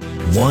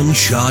One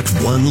Shot,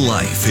 One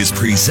Life is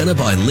presented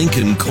by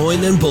Lincoln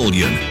Coin and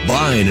Bullion,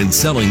 buying and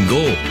selling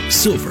gold,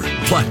 silver,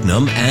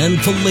 platinum, and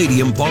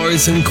palladium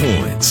bars and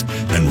coins,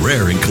 and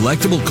rare and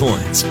collectible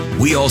coins.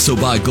 We also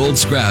buy gold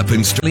scrap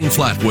and sterling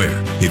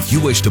flatware. If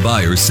you wish to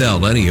buy or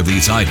sell any of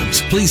these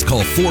items, please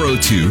call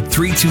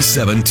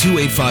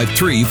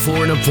 402-327-2853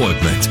 for an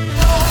appointment.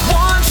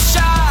 One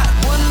shot,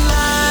 one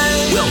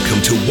life.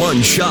 Welcome to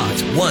One Shot,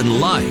 One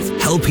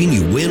Life, helping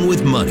you win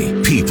with money,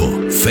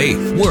 people,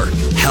 faith, work,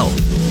 health,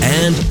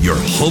 and your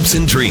hopes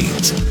and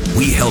dreams.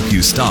 We help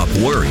you stop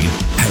worrying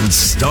and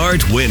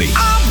start winning.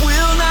 I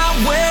will not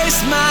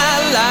waste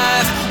my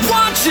life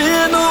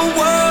watching the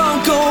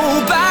world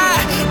go by.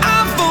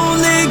 I've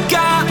only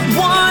got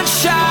one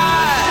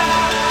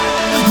shot,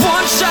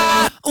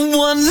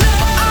 one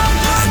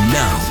life. And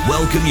now,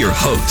 welcome your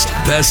host,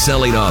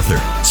 best-selling author,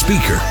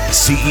 speaker,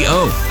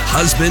 CEO,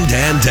 husband,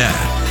 and dad,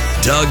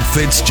 Doug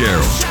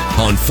Fitzgerald,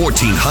 on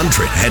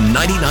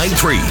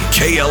 1499.3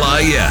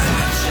 KLIN.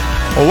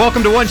 Well,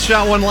 welcome to One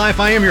Shot, One Life.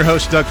 I am your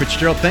host, Doug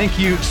Fitzgerald. Thank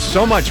you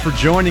so much for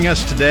joining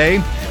us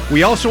today.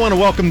 We also want to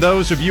welcome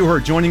those of you who are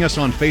joining us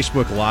on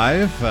Facebook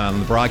Live, on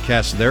the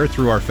broadcast there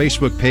through our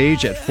Facebook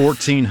page at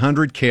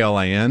 1400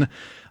 KLIN.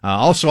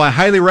 Also, I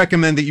highly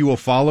recommend that you will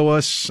follow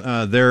us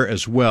there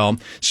as well.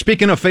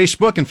 Speaking of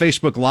Facebook and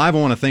Facebook Live, I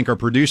want to thank our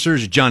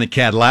producers, Johnny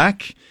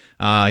Cadillac,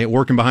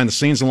 working behind the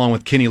scenes along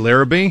with Kenny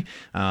Larrabee.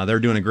 They're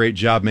doing a great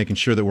job making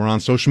sure that we're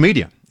on social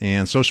media.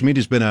 And social media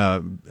has been a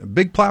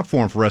big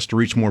platform for us to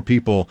reach more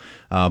people,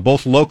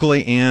 both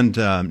locally and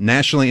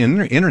nationally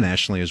and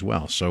internationally as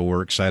well. So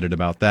we're excited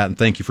about that. And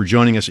thank you for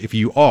joining us if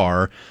you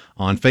are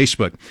on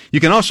Facebook. You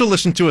can also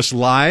listen to us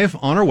live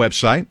on our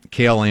website,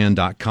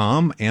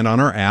 kln.com, and on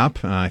our app.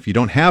 If you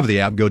don't have the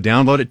app, go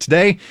download it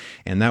today,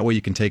 and that way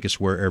you can take us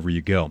wherever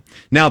you go.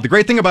 Now, the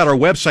great thing about our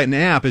website and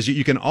app is that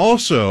you can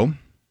also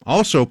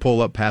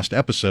pull up past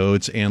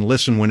episodes and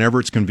listen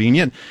whenever it's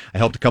convenient. I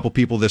helped a couple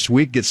people this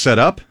week get set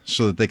up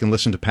so that they can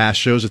listen to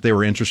past shows that they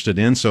were interested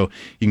in, so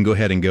you can go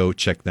ahead and go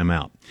check them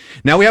out.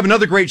 Now, we have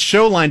another great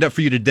show lined up for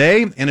you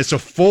today, and it's a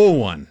full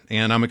one,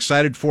 and I'm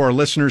excited for our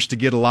listeners to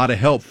get a lot of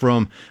help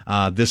from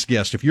this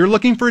guest. If you're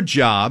looking for a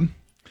job,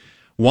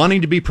 wanting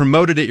to be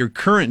promoted at your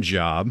current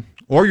job,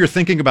 or you're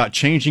thinking about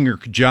changing your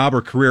job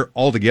or career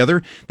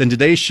altogether, then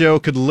today's show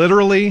could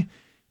literally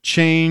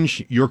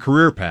change your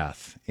career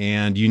path,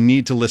 and you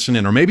need to listen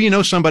in. Or maybe you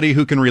know somebody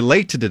who can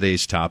relate to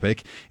today's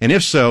topic, and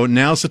if so,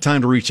 now's the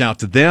time to reach out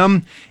to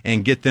them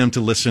and get them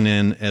to listen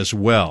in as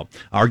well.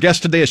 Our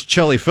guest today is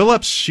Chelly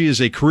Phillips. She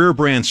is a career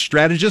brand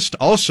strategist.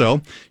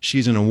 Also,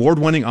 she's an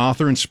award-winning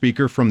author and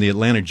speaker from the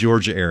Atlanta,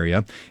 Georgia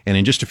area. And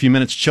in just a few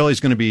minutes, Chelly's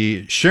going to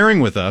be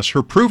sharing with us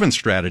her proven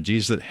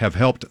strategies that have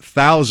helped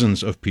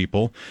thousands of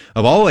people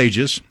of all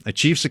ages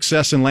achieve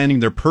success in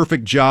landing their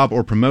perfect job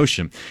or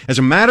promotion. As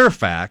a matter of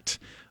fact,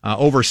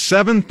 over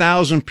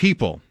 7,000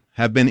 people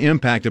have been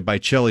impacted by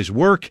Chelly's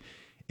work,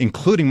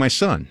 including my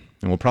son.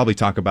 And we'll probably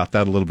talk about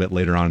that a little bit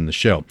later on in the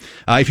show.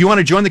 If you want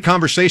to join the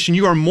conversation,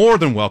 you are more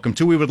than welcome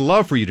to. We would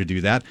love for you to do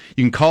that.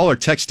 You can call or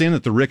text in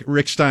at the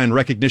Rick Stein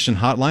Recognition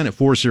Hotline at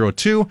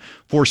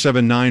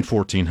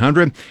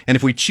 402-479-1400. And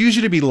if we choose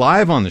you to be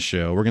live on the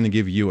show, we're going to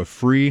give you a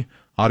free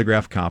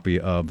autographed copy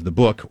of the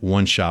book,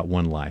 One Shot,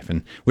 One Life.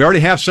 And we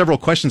already have several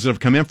questions that have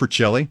come in for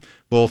Chelly,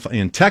 both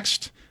in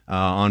text,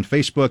 on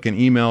Facebook and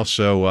email,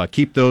 so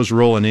keep those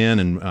rolling in,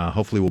 and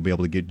hopefully we'll be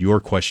able to get your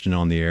question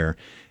on the air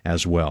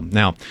as well.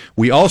 Now,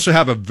 we also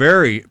have a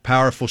very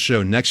powerful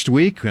show next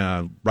week.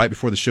 Right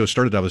before the show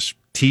started, I was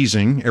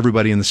teasing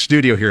everybody in the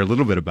studio here a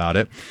little bit about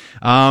it,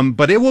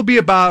 but it will be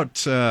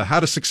about how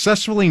to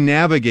successfully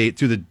navigate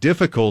through the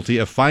difficulty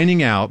of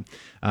finding out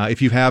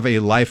if you have a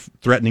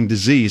life-threatening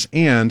disease,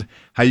 and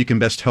how you can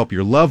best help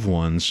your loved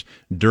ones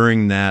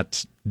during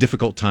that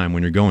difficult time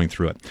when you're going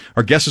through it.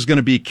 Our guest is going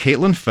to be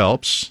Caitlin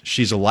Phelps.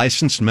 She's a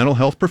licensed mental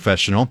health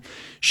professional.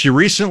 She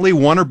recently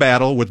won her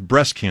battle with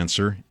breast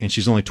cancer, and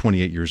she's only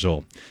 28 years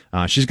old.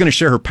 She's going to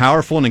share her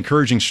powerful and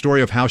encouraging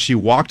story of how she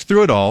walked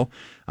through it all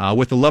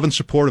with the love and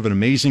support of an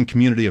amazing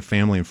community of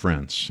family and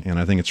friends. And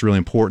I think it's really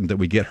important that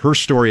we get her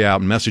story out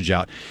and message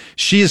out.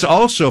 She is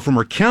also, from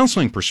her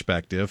counseling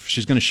perspective,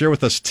 she's going to share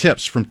with us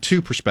tips from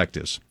two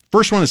perspectives.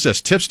 First one is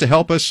this: tips to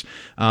help us,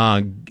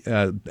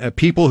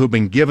 people who've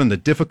been given the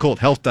difficult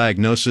health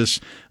diagnosis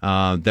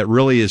that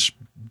really is,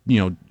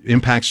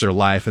 impacts their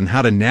life, and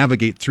how to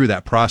navigate through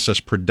that process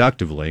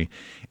productively.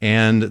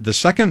 And the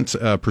second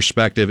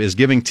perspective is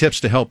giving tips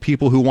to help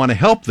people who want to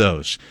help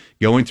those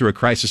going through a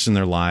crisis in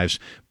their lives,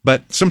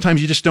 but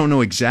sometimes you just don't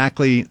know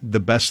exactly the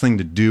best thing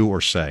to do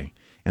or say.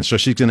 And so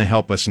she's going to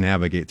help us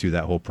navigate through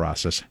that whole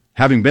process,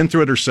 having been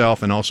through it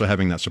herself and also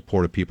having that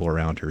support of people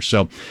around her.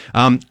 So,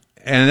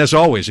 and as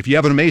always, if you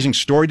have an amazing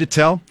story to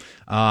tell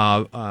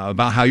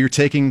about how you're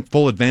taking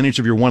full advantage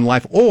of your one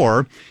life,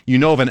 or you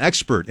know of an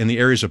expert in the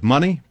areas of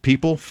money,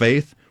 people,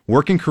 faith,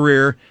 working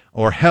career,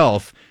 or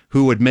health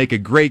who would make a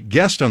great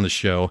guest on the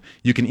show,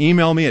 you can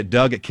email me at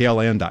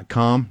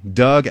doug@kln.com,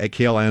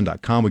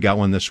 doug@kln.com. We got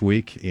one this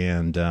week,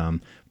 and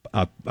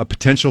a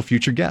potential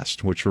future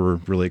guest, which we're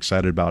really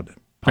excited about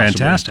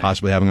Fantastic.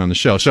 Possibly having on the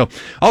show. So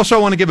also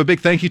I want to give a big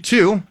thank you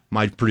to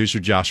my producer,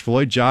 Josh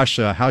Floyd. Josh,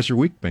 how's your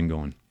week been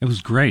going? It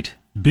was great.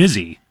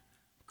 Busy.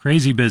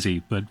 Crazy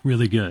busy, but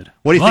really good.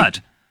 What do you think?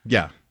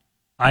 Yeah.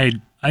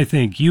 I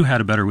think you had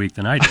a better week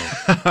than I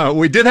did.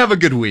 We did have a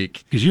good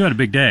week. Because you had a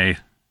big day.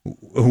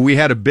 We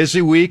had a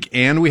busy week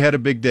and we had a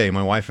big day.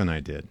 My wife and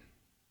I did.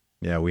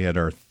 Yeah, we had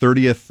our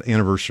 30th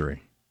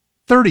anniversary.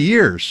 30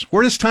 years.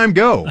 Where does time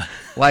go?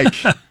 Like,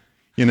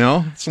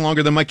 it's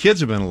longer than my kids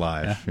have been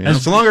alive. Yeah.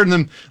 It's longer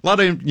than a lot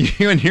of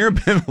you in here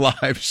have been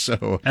alive.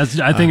 So I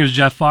think it was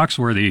Jeff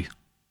Foxworthy.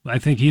 I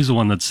think he's the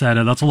one that said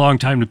it. That's a long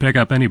time to pick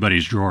up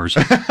anybody's drawers.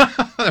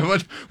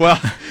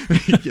 Well,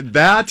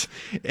 that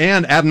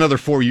and add another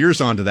 4 years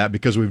onto that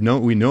because we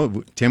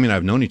know Tammy and I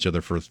have known each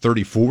other for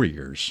 34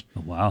 years.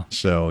 Oh, wow.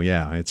 So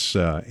yeah, it's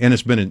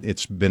been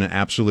an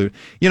absolute,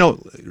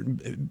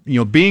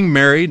 being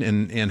married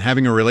and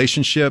having a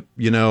relationship,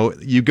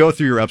 you go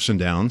through your ups and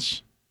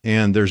downs.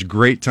 And there's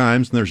great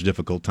times and there's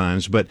difficult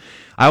times. But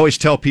I always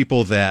tell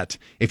people that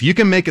if you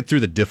can make it through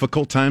the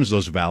difficult times,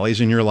 those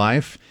valleys in your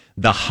life,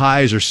 the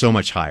highs are so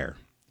much higher.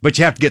 But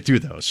you have to get through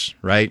those,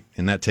 right?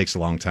 And that takes a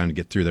long time to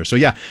get through there. So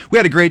yeah, we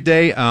had a great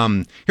day.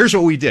 Here's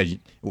what we did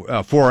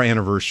for our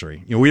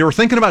anniversary. We were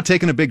thinking about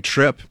taking a big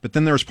trip, but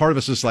then there was part of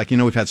us that's like,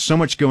 we've had so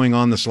much going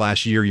on this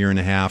last year and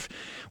a half.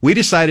 We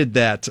decided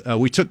that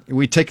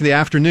we'd take the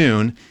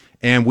afternoon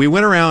and we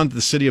went around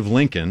the city of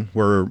Lincoln,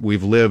 where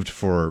we've lived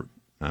for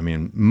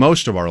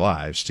most of our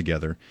lives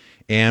together.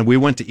 And we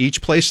went to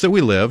each place that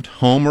we lived,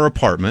 home or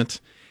apartment,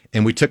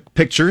 and we took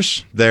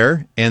pictures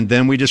there, and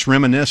then we just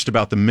reminisced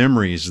about the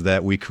memories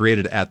that we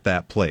created at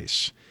that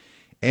place.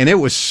 And it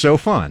was so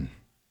fun.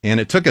 And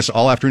it took us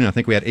all afternoon. I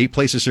think we had 8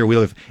 places here. We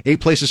live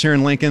 8 places here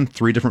in Lincoln,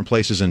 3 different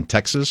places in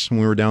Texas when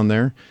we were down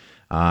there.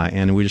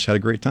 And we just had a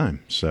great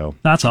time. So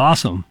that's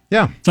awesome.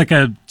 Yeah. It's like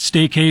a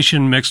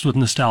staycation mixed with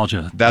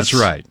nostalgia. That's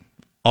right.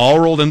 All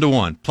rolled into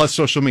one. Plus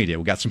social media.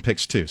 We got some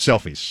pics too.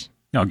 Selfies.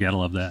 Oh, gotta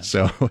love that.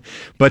 So,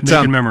 but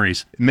making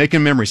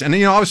memories. And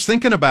I was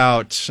thinking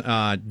about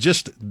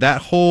just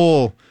that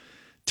whole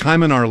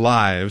time in our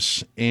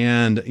lives,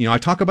 and I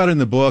talk about it in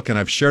the book, and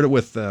I've shared it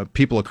with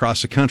people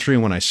across the country.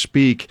 And when I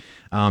speak,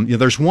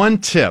 there's one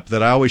tip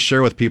that I always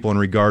share with people in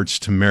regards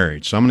to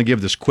marriage. So I'm going to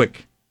give this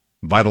quick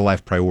vital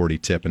life priority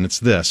tip, and it's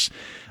this: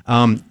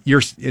 and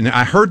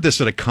I heard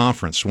this at a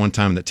conference one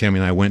time that Tammy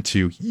and I went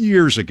to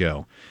years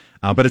ago,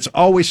 but it's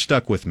always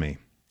stuck with me.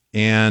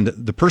 And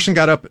the person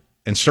got up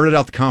and started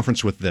out the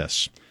conference with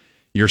this: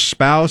 your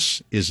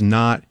spouse is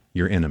not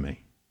your enemy.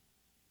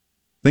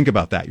 Think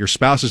about that. Your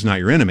spouse is not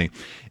your enemy.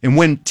 And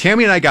when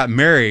Tammy and I got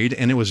married,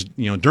 and it was,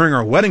 during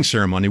our wedding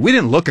ceremony, we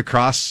didn't look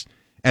across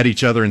at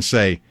each other and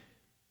say,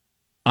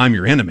 I'm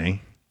your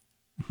enemy.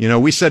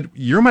 We said,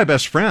 you're my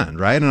best friend,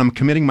 right? And I'm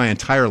committing my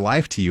entire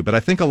life to you. But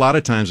I think a lot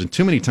of times, and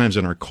too many times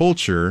in our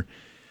culture,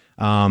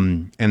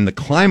 and the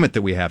climate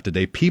that we have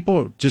today,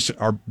 people just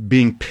are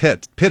being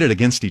pitted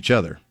against each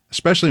other,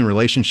 especially in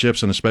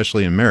relationships and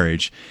especially in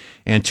marriage.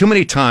 And too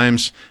many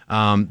times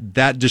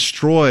that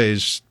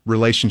destroys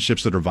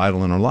relationships that are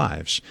vital in our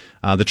lives.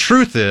 The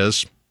truth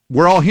is,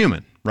 we're all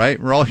human, right?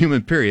 We're all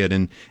human, period.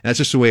 And that's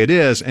just the way it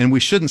is. And we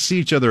shouldn't see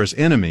each other as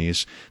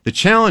enemies. The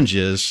challenge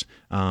is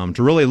to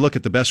really look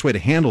at the best way to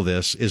handle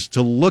this is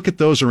to look at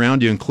those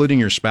around you, including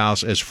your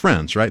spouse, as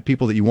friends, right?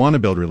 People that you want to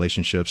build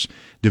relationships,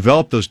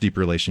 develop those deep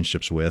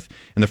relationships with.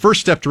 And the first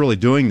step to really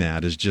doing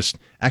that is just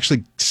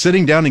actually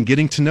sitting down and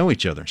getting to know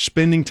each other,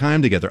 spending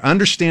time together,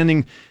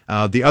 understanding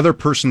the other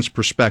person's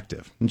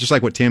perspective. And just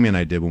like what Tammy and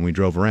I did when we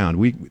drove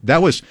around,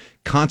 that was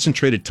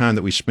concentrated time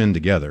that we spend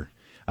together.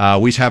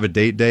 We have a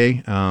date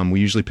day.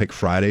 We usually pick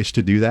Fridays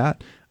to do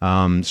that.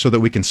 So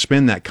that we can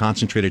spend that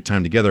concentrated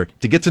time together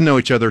to get to know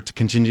each other, to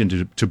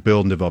continue to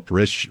build and develop a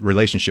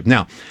relationship.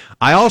 Now,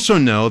 I also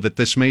know that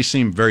this may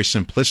seem very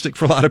simplistic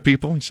for a lot of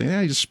people. You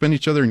say, you just spend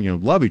each other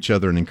and love each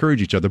other and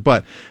encourage each other.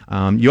 But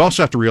you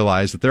also have to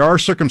realize that there are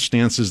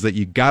circumstances that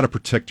you got to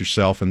protect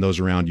yourself and those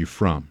around you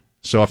from.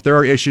 So if there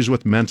are issues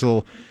with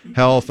mental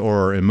health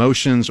or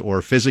emotions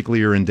or physically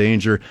you're in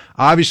danger,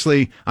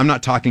 obviously I'm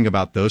not talking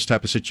about those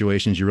type of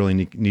situations. You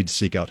really need to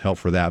seek out help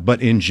for that.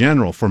 But in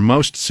general, for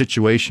most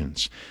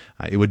situations,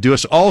 it would do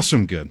us all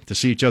some good to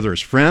see each other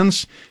as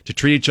friends, to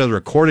treat each other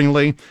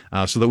accordingly,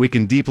 so that we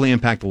can deeply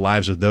impact the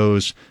lives of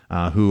those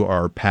who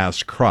our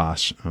paths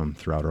cross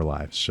throughout our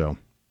lives. So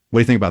what do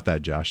you think about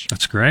that, Josh?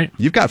 That's great.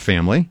 You've got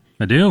family.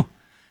 I do.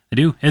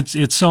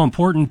 It's so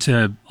important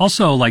to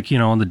also, like,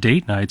 on the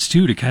date nights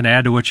too, to kind of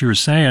add to what you were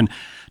saying.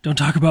 Don't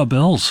talk about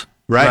bills,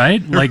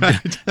 right? Like,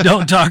 right.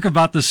 Don't talk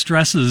about the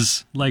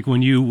stresses. Like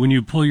when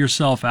you pull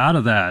yourself out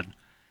of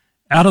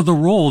the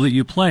role that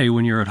you play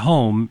when you're at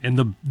home in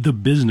the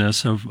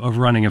business of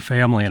running a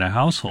family and a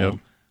household. Yep.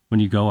 When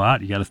you go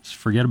out, you got to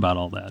forget about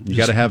all that. You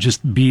got to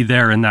just be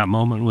there in that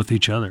moment with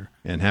each other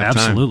and have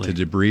time to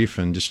debrief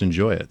and just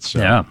enjoy it. So.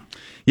 Yeah.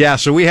 Yeah,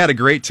 so we had a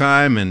great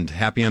time, and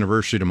happy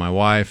anniversary to my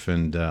wife.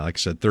 And like I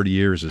said, 30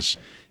 years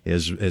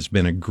has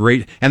been a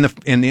great. And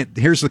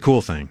here's the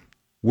cool thing: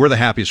 we're the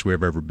happiest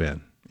we've ever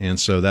been. And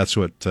so that's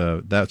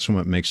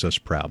what makes us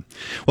proud.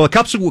 Well, a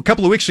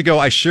couple of weeks ago,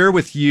 I shared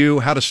with you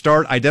how to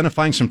start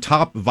identifying some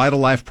top vital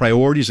life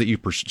priorities that you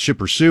should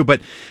pursue.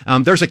 But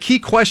there's a key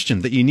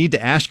question that you need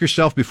to ask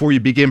yourself before you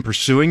begin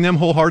pursuing them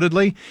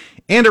wholeheartedly.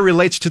 And it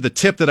relates to the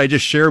tip that I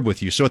just shared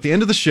with you. So at the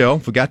end of the show,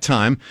 if we got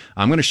time,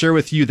 I'm going to share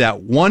with you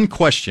that one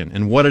question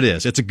and what it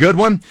is. It's a good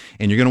one,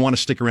 and you're going to want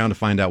to stick around to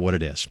find out what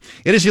it is.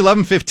 It is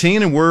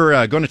 11:15, and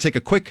we're going to take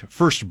a quick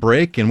first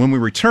break. And when we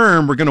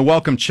return, we're going to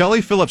welcome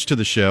Chelly Phillips to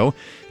the show.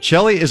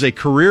 Chelly is a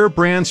career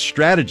brand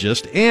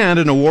strategist and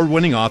an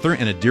award-winning author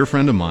and a dear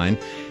friend of mine.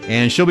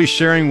 And she'll be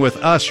sharing with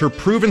us her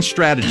proven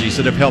strategies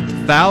that have helped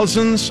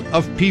thousands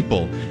of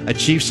people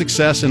achieve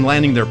success in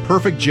landing their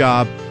perfect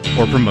job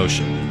or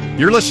promotion.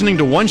 You're listening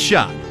to One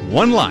Shot,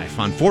 One Life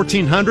on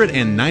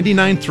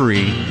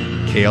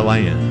 1499.3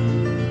 KLIN.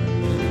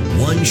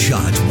 One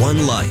Shot,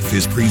 One Life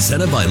is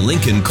presented by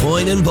Lincoln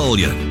Coin and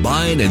Bullion,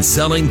 buying and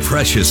selling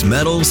precious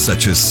metals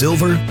such as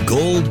silver,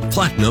 gold,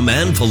 platinum,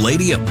 and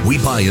palladium. We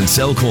buy and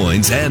sell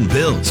coins and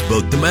bills,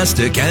 both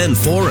domestic and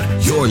foreign.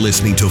 You're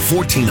listening to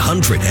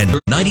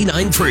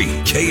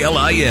 1499.3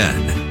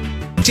 KLIN.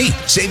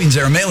 Savings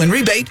are a mail-in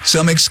rebate.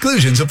 Some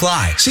exclusions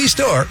apply. See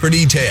store for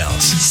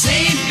details.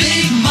 Save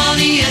big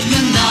money at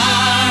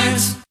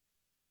Menards.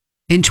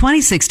 In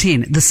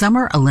 2016, the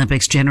Summer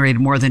Olympics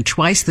generated more than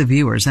twice the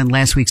viewers than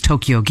last week's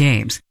Tokyo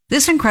Games.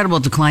 This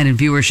incredible decline in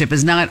viewership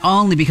is not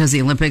only because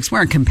the Olympics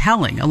weren't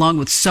compelling, along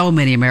with so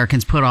many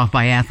Americans put off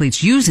by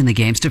athletes using the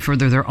games to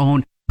further their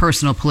own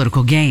personal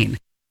political gain.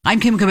 I'm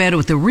Kim Comando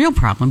with The Real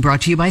Problem,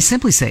 brought to you by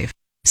SimpliSafe.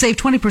 Save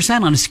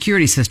 20% on a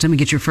security system and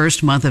get your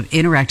first month of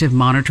interactive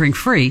monitoring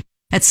free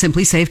at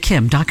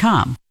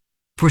simplysafekim.com.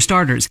 For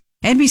starters,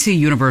 NBC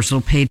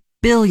Universal paid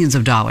billions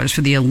of dollars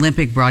for the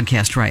Olympic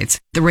broadcast rights.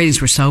 The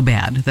ratings were so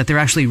bad that they're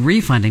actually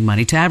refunding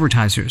money to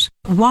advertisers.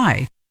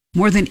 Why?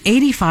 More than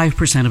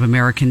 85% of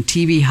American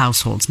TV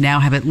households now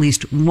have at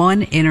least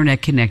one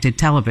internet-connected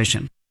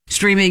television.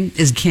 Streaming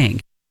is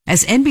king.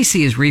 As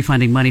NBC is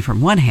refunding money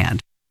from one hand,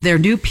 their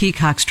new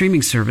Peacock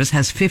streaming service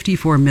has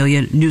 54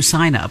 million new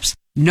signups.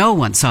 No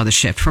one saw the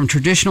shift from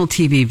traditional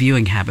TV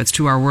viewing habits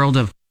to our world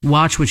of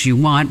watch what you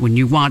want when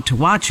you want to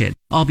watch it,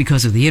 all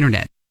because of the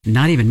internet.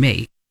 Not even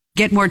me.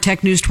 Get more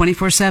tech news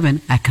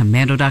 24/7 at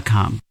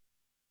Commando.com.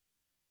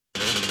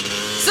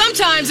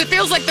 Sometimes it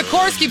feels like the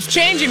course keeps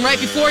changing right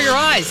before your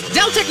eyes.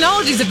 Dell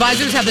Technologies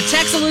advisors have the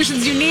tech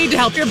solutions you need to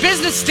help your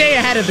business stay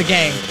ahead of the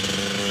game.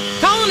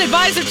 Call an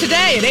advisor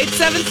today at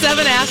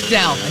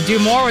 877-ASK-DELL and do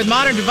more with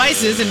modern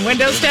devices in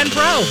Windows 10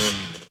 Pro.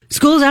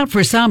 School's out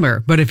for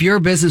summer, but if your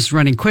business is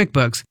running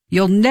QuickBooks,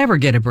 you'll never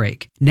get a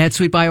break.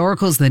 NetSuite by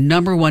Oracle is the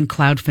 #1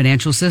 cloud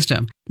financial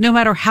system, no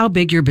matter how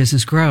big your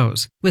business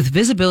grows. With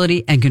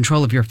visibility and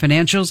control of your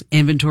financials,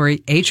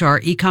 inventory, HR,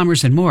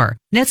 e-commerce, and more,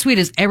 NetSuite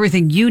is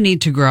everything you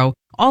need to grow,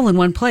 all in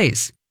one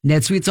place.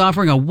 NetSuite's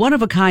offering a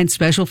one-of-a-kind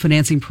special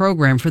financing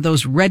program for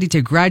those ready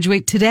to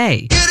graduate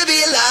today.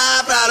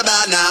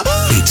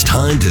 It's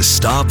time to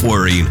stop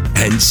worrying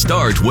and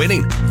start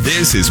winning.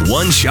 This is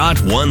One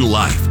Shot, One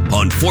Life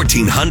on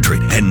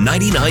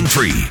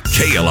 1499.3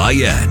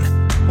 KLIN.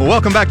 Well,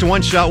 welcome back to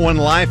One Shot, One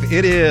Life.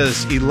 It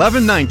is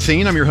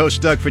 11:19. I'm your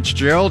host, Doug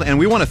Fitzgerald, and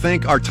we want to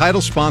thank our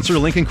title sponsor,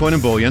 Lincoln Coin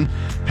and Bullion.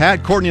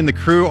 Pat, Courtney, and the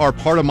crew are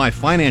part of my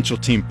financial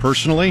team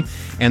personally,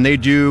 and they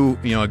do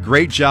a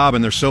great job,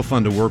 and they're so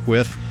fun to work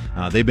with.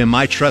 They've been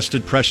my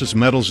trusted precious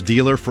metals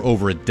dealer for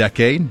over a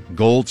decade,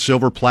 gold,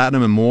 silver,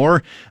 platinum, and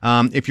more.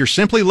 If you're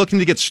simply looking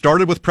to get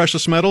started with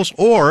precious metals,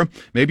 or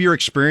maybe you're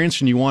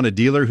experienced and you want a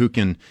dealer who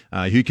can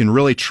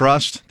really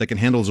trust, that can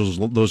handle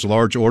those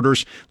large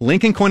orders,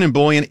 Lincoln Coin and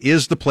Bullion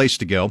is the place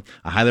to go.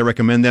 I highly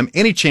recommend them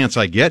any chance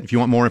I get. If you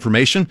want more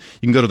information,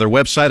 you can go to their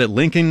website at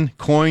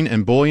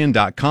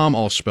lincolncoinandbullion.com,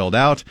 all spelled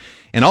out.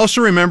 And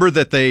also remember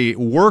that they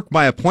work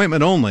by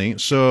appointment only,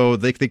 so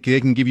they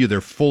can give you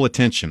their full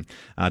attention.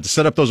 To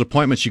set up those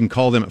appointments, you can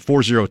call them at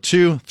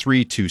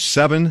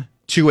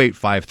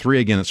 402-327-2853.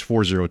 Again, it's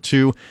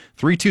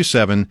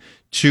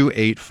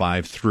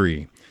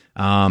 402-327-2853.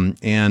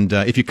 And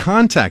if you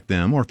contact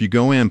them, or if you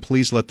go in,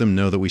 please let them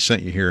know that we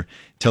sent you here.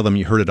 Tell them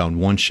you heard it on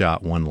One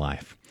Shot, One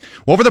Life.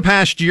 Well, over the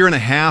past year and a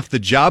half, the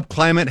job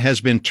climate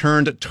has been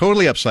turned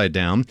totally upside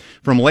down,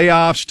 from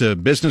layoffs to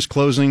business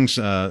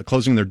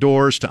closing their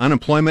doors, to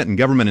unemployment and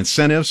government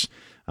incentives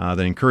that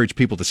encourage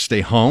people to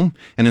stay home,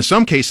 and in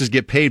some cases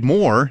get paid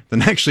more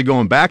than actually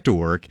going back to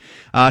work,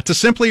 to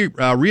simply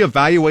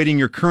reevaluating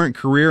your current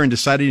career and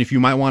deciding if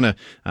you might want to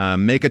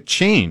make a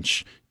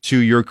change to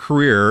your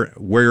career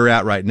where you're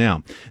at right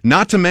now.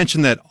 Not to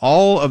mention that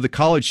all of the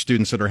college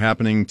students that are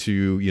happening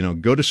to,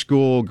 go to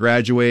school,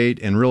 graduate,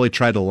 and really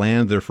try to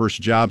land their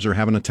first jobs are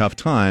having a tough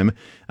time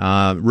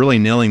really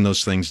nailing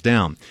those things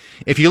down.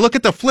 If you look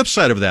at the flip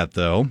side of that,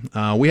 though,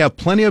 we have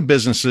plenty of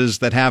businesses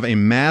that have a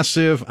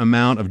massive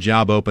amount of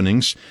job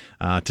openings,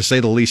 to say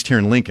the least here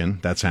in Lincoln.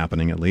 That's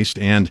happening at least,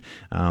 and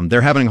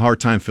they're having a hard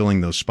time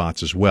filling those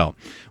spots as well.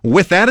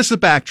 With that as the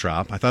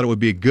backdrop, I thought it would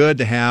be good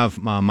to have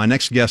my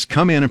next guest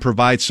come in and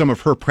provide some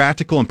of her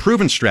practical and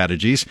proven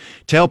strategies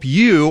to help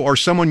you or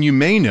someone you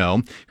may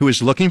know who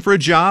is looking for a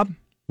job,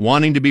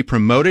 wanting to be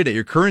promoted at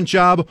your current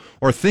job,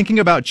 or thinking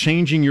about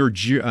changing your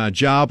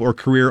job or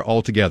career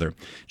altogether.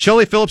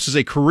 Chelly Phillips is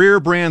a career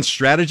brand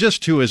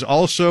strategist who is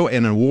also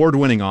an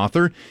award-winning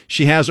author.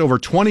 She has over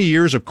 20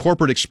 years of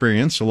corporate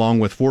experience, along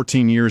with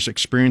 14 years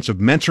experience of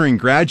mentoring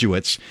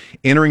graduates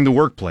entering the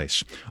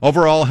workplace,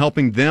 overall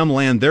helping them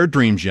land their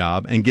dream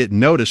job and get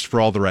noticed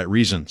for all the right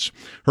reasons.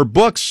 Her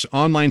books,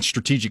 online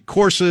strategic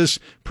courses,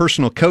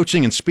 personal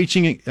coaching, and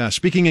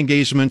speaking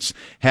engagements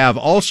have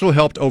also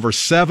helped over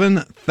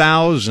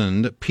 7,000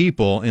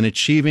 people in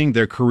achieving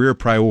their career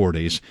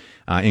priorities,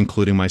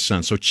 including my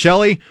son. So,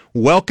 Chelly,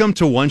 welcome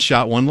to One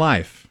Shot, One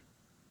Life.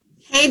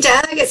 Hey,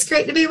 Doug. It's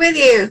great to be with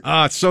you.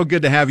 It's so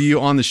good to have you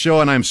on the show,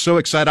 and I'm so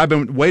excited. I've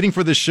been waiting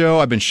for this show.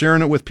 I've been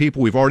sharing it with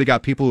people. We've already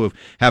got people who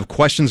have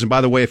questions. And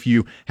by the way, if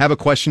you have a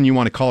question you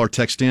want to call or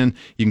text in,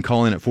 you can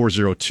call in at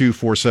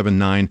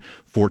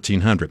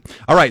 402-479-1400.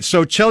 All right,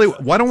 so Chelly,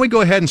 why don't we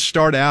go ahead and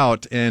start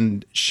out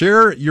and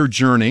share your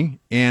journey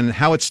and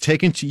how it's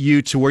taken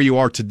you to where you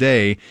are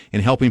today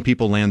in helping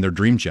people land their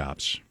dream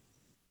jobs.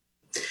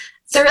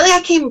 So really,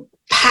 I came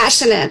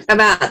passionate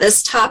about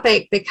this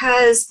topic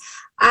because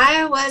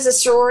I was a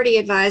sorority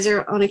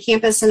advisor on a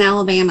campus in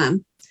Alabama.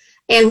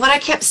 And what I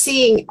kept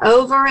seeing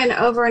over and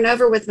over and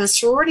over with my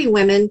sorority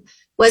women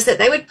was that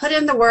they would put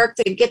in the work,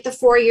 they'd get the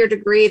 4-year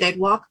degree, they'd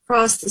walk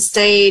across the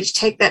stage,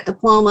 take that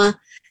diploma,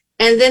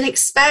 and then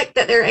expect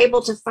that they're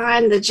able to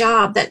find the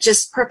job that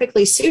just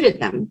perfectly suited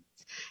them.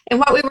 And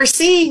what we were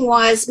seeing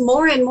was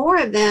more and more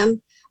of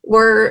them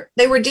were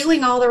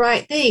doing all the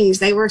right things.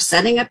 They were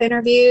setting up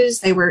interviews,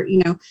 they were,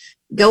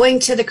 going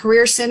to the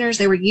career centers,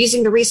 they were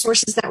using the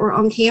resources that were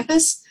on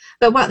campus.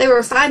 But what they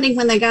were finding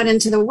when they got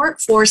into the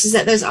workforce is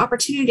that those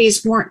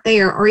opportunities weren't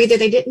there, or either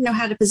they didn't know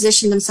how to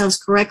position themselves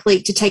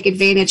correctly to take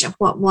advantage of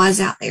what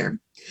was out there.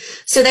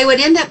 So they would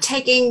end up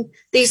taking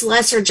these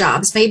lesser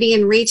jobs, maybe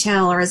in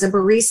retail or as a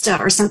barista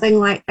or something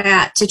like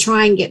that, to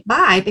try and get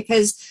by,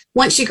 because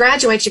once you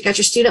graduate, you got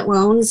your student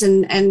loans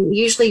and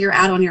usually you're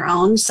out on your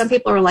own. Some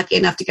people are lucky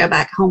enough to go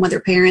back home with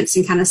their parents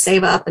and kind of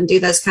save up and do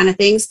those kind of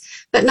things,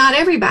 but not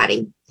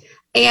everybody.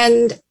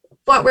 And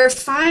what we're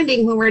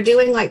finding when we're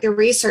doing like the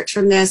research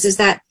from this is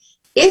that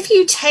if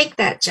you take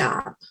that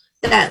job,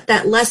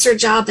 that lesser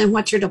job than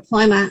what your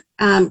diploma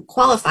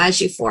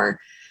qualifies you for,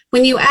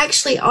 when you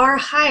actually are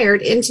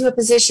hired into a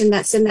position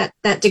that's in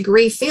that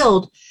degree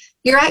field,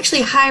 you're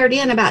actually hired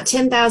in about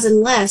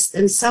 10,000 less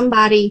than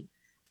somebody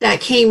that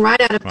came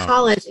right out of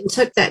college and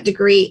took that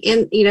degree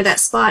in, that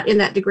spot in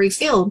that degree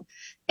field.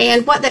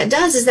 And what that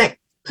does is that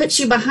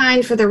puts you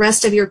behind for the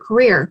rest of your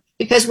career,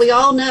 because we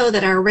all know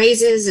that our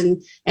raises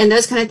and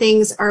those kind of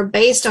things are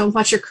based on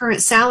what your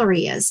current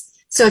salary is.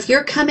 So if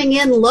you're coming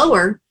in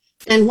lower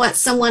than what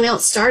someone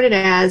else started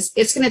as,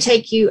 it's going to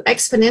take you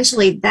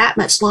exponentially that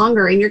much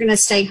longer, and you're going to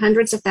stay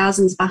hundreds of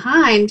thousands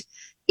behind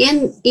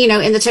in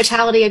the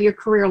totality of your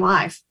career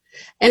life.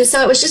 And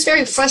so it was just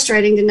very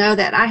frustrating to know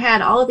that I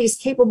had all of these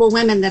capable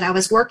women that I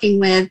was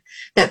working with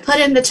that put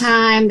in the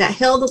time, that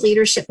held the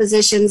leadership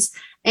positions,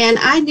 and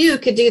I knew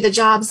could do the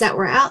jobs that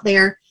were out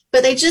there,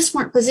 but they just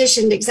weren't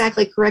positioned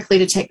exactly correctly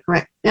to take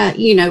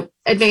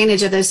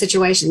advantage of those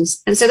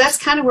situations. And so that's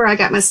kind of where I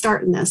got my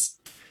start in this.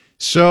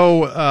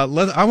 So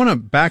I want to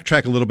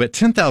backtrack a little bit.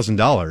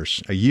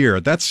 $10,000 a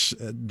year, that's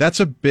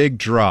a big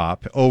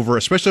drop,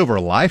 especially over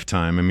a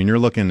lifetime. I mean, you're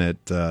looking at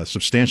a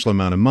substantial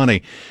amount of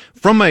money.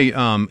 From a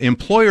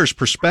employer's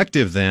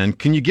perspective then,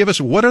 can you give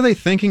us, what are they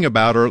thinking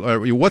about,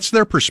 or what's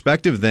their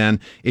perspective then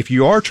if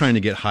you are trying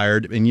to get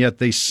hired and yet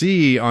they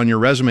see on your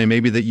resume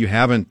maybe that you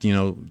haven't,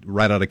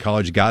 right out of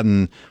college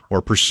gotten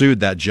or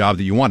pursued that job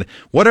that you wanted?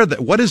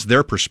 What is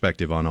their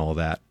perspective on all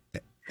that?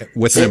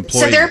 With an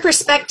employee? So their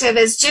perspective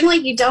is generally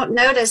you don't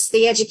notice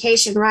the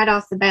education right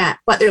off the bat.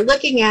 What they're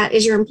looking at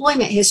is your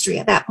employment history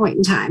at that point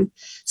in time.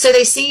 So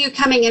they see you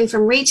coming in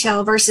from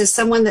retail versus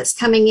someone that's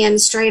coming in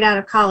straight out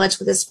of college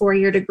with this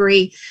 4-year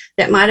degree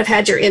that might have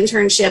had your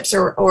internships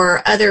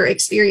or other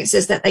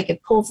experiences that they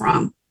could pull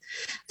from.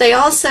 They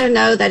also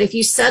know that if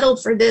you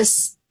settled for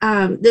this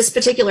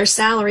particular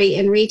salary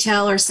in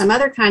retail or some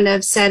other kind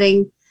of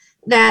setting,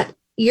 that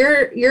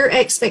your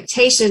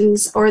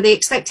expectations or the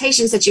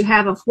expectations that you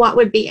have of what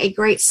would be a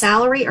great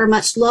salary are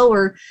much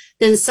lower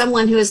than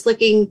someone who is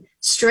looking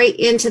straight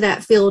into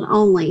that field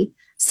only.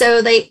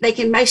 So they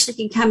can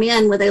basically come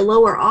in with a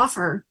lower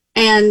offer.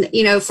 And,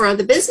 for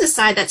the business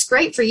side, that's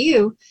great for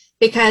you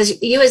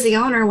because you as the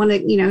owner want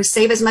to,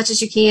 save as much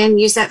as you can,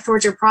 use that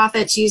towards your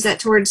profits, use that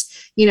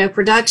towards,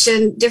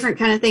 production, different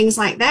kind of things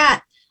like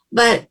that.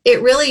 But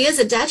it really is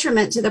a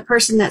detriment to the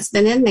person that's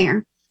been in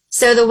there.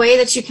 So the way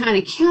that you kind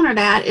of counter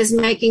that is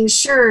making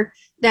sure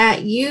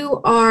that you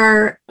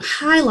are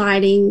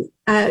highlighting,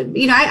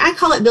 I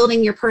call it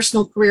building your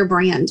personal career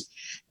brand.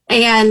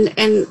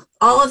 And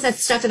all of that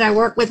stuff that I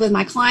work with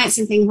my clients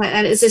and things like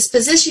that is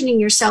positioning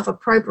yourself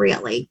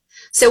appropriately.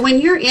 So when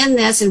you're in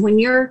this and when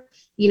you're,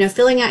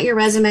 filling out your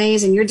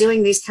resumes and you're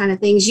doing these kind of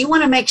things, you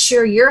want to make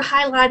sure you're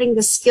highlighting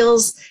the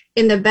skills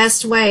in the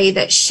best way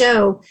that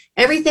show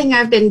everything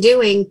I've been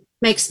doing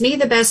makes me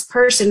the best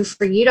person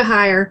for you to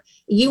hire.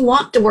 You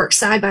want to work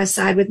side by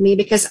side with me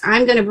because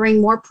I'm going to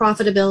bring more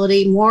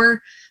profitability,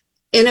 more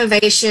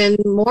innovation,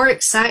 more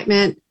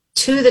excitement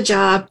to the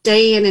job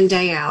day in and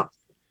day out.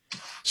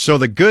 So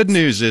the good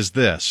news is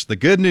this. The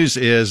good news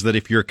is that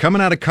if you're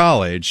coming out of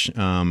college,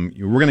 we're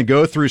going to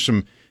go through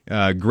some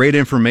great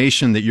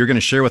information that you're going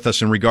to share with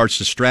us in regards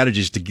to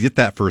strategies to get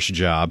that first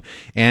job.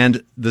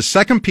 And the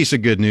second piece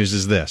of good news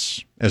is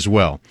this as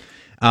well.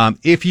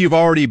 If you've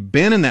already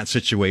been in that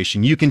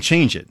situation, you can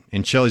change it.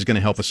 And Chelly's going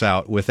to help us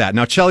out with that.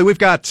 Now, Chelly, we've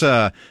got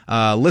a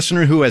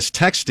listener who has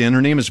texted in.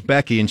 Her name is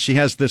Becky, and she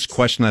has this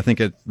question. I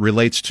think it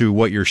relates to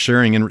what you're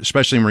sharing, and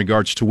especially in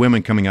regards to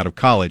women coming out of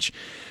college.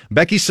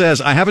 Becky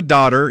says, I have a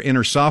daughter in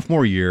her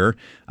sophomore year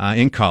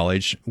in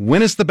college.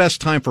 When is the best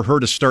time for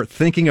her to start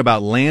thinking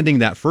about landing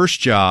that first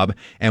job,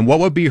 and what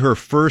would be her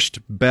first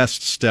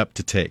best step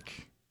to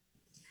take?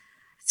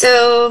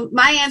 So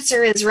my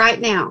answer is right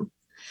now.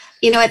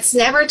 It's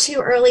never too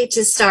early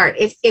to start.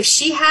 If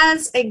she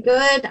has a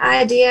good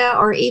idea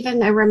or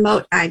even a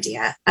remote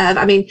idea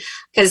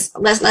because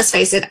let's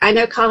face it, I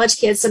know college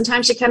kids,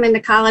 sometimes you come into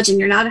college and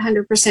you're not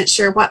 100%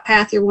 sure what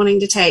path you're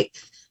wanting to take.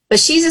 But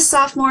she's a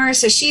sophomore,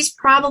 so she's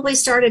probably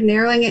started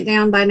narrowing it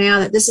down by now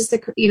that this is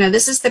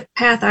the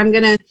path I'm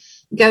going to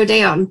go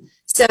down.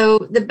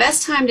 So the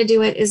best time to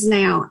do it is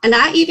now. And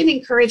I even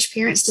encourage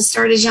parents to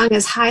start as young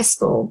as high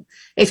school.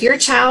 If your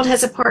child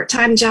has a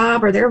part-time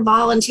job or they're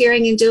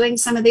volunteering and doing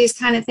some of these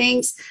kind of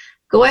things,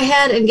 go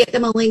ahead and get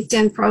them a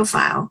LinkedIn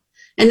profile.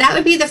 And that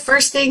would be the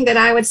first thing that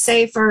I would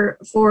say for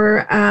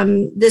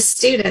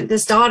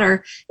this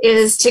daughter,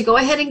 is to go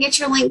ahead and get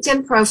your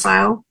LinkedIn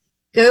profile.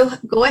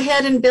 Go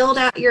ahead and build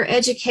out your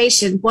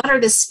education. What are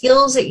the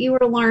skills that you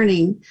are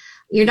learning?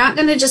 You're not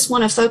going to just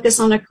want to focus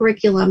on a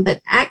curriculum,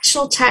 but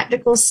actual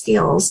tactical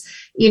skills.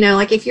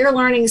 Like if you're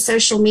learning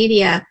social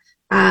media,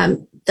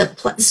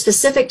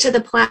 specific to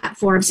the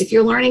platforms, if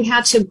you're learning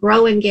how to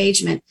grow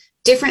engagement,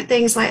 different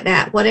things like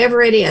that,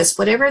 whatever it is,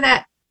 whatever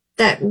that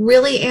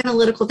really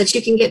analytical that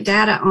you can get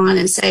data on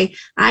and say,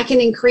 I can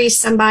increase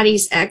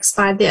somebody's X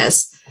by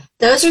this.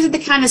 Those are the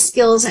kind of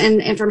skills and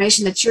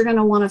information that you're going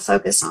to want to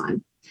focus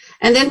on.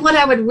 And then what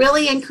I would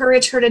really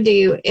encourage her to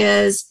do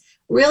is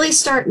really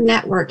start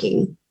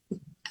networking.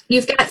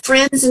 You've got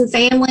friends and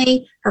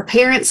family. Her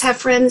parents have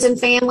friends and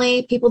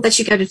family, people that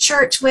you go to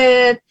church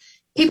with,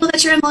 people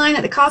that you're in line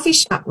at the coffee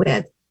shop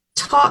with.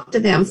 Talk to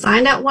them,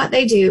 find out what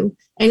they do.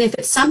 And if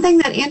it's something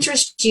that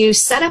interests you,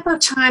 set up a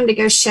time to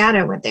go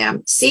shadow with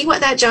them. See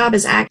what that job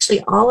is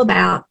actually all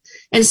about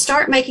and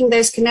start making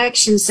those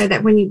connections so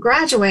that when you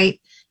graduate,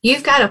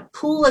 you've got a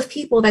pool of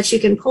people that you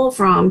can pull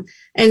from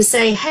and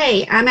say,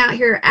 hey, I'm out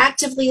here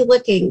actively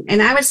looking.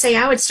 And I would say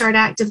I would start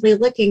actively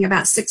looking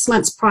about 6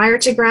 months prior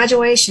to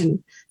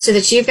graduation so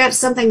that you've got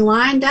something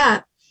lined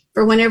up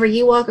for whenever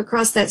you walk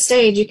across that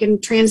stage, you can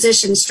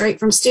transition straight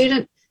from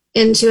student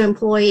into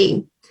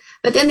employee.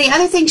 But then the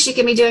other thing she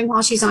can be doing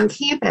while she's on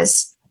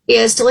campus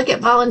is to look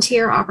at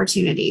volunteer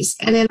opportunities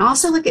and then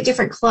also look at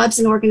different clubs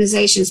and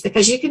organizations,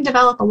 because you can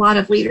develop a lot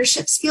of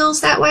leadership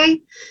skills that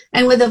way.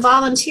 And with the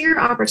volunteer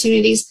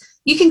opportunities,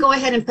 you can go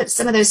ahead and put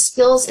some of those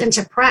skills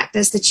into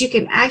practice that you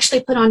can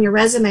actually put on your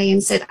resume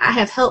and say, I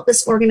have helped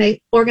this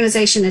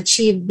organization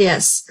achieve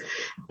this.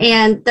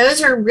 And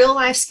those are real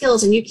life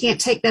skills, and you can't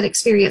take that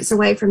experience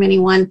away from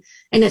anyone.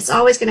 And it's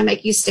always going to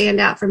make you stand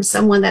out from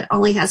someone that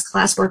only has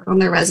classwork on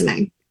their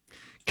resume.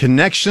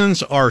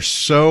 Connections are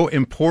so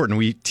important.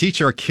 We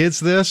teach our kids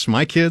this,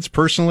 my kids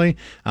personally.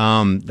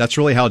 That's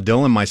really how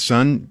Dylan, my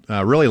son,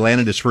 really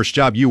landed his first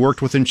job. You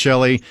worked with him,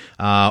 Chelly,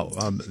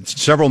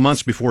 several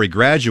months before he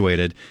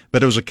graduated,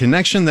 but it was a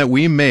connection that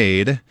we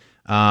made.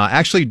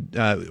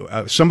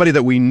 Somebody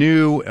that we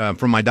knew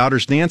from my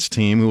daughter's dance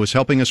team who was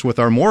helping us with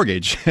our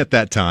mortgage at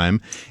that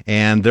time,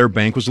 and their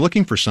bank was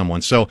looking for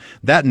someone. So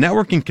that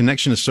networking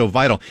connection is so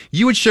vital.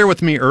 You would share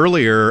with me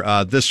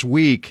earlier this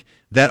week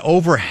that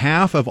over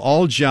half of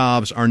all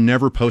jobs are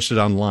never posted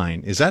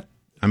online. Is that,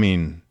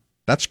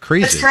 that's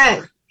crazy. That's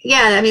correct.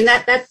 Yeah,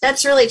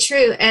 that's really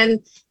true.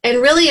 And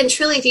really and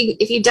truly,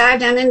 if you dive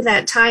down into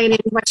that, tying in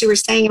what you were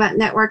saying about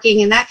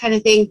networking and that kind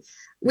of thing,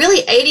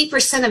 really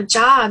 80% of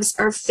jobs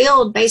are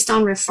filled based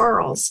on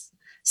referrals.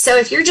 So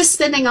if you're just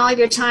spending all of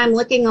your time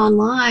looking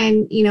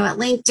online, at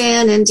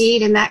LinkedIn,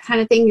 Indeed, and that kind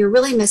of thing, you're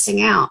really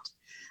missing out.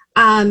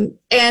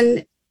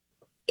 And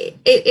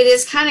it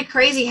is kind of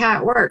crazy how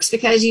it works,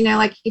 because,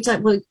 like you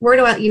said, well, where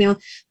do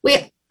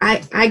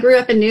I grew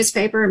up in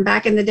newspaper, and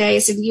back in the day,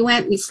 so you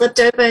went and you flipped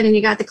open and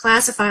you got the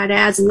classified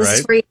ads, and this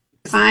is where you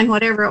find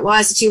whatever it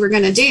was that you were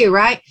going to do,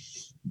 right?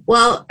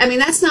 Well,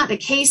 that's not the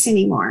case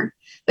anymore.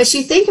 But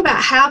you think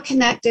about how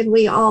connected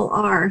we all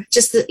are.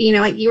 Just,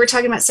 like you were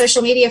talking about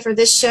social media for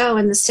this show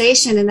and the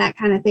station and that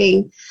kind of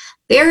thing.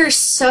 There are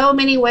so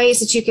many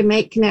ways that you can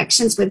make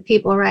connections with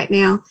people right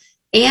now,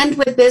 and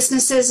with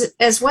businesses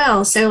as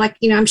well. So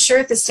I'm sure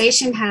if the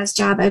station has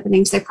job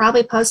openings, they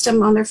probably post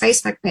them on their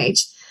Facebook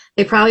page.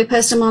 They probably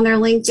post them on their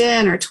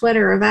LinkedIn or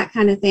Twitter or that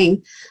kind of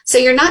thing. So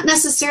you're not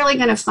necessarily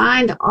going to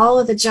find all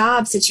of the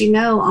jobs that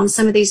on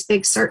some of these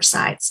big search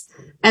sites.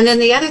 And then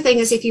the other thing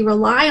is if you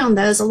rely on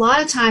those, a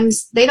lot of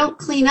times they don't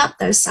clean up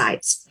those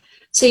sites.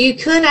 So you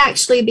could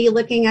actually be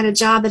looking at a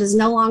job that is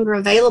no longer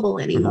available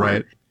anymore.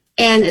 Right.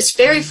 And it's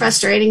very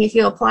frustrating if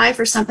you apply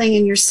for something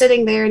and you're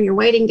sitting there and you're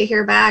waiting to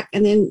hear back.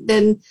 And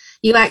then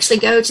you actually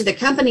go to the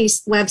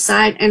company's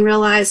website and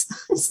realize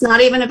it's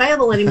not even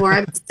available anymore.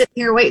 I've been sitting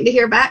here waiting to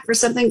hear back for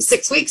something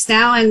 6 weeks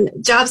now and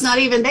job's not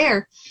even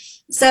there.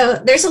 So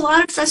there's a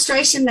lot of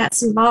frustration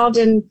that's involved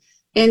in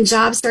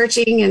job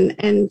searching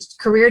and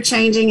career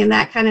changing and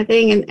that kind of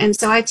thing. And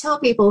so I tell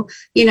people,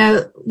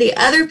 the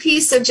other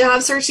piece of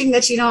job searching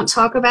that you don't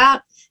talk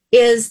about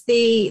is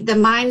the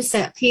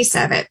mindset piece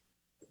of it.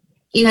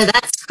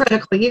 That's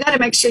critical. You got to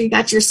make sure you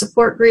got your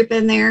support group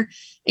in there,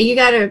 and you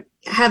got to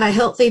have a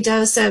healthy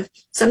dose of,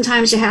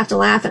 sometimes you have to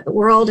laugh at the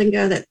world and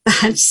go that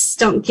I just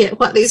don't get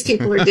what these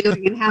people are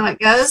doing and how it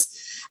goes.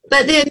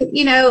 But then,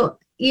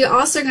 you're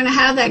also going to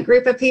have that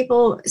group of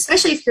people,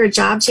 especially if you're a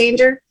job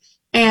changer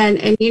and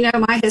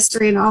my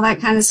history and all that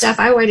kind of stuff.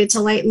 I waited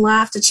till late in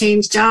life to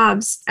change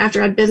jobs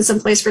after I'd been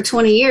someplace for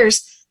 20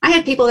 years. I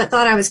had people that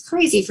thought I was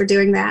crazy for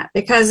doing that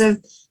because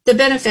of the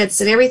benefits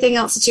and everything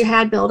else that you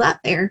had built up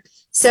there.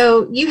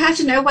 So you have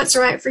to know what's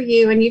right for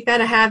you, and you've got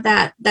to have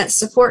that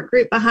support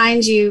group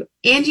behind you,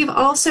 and you've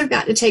also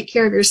got to take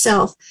care of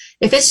yourself.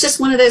 If it's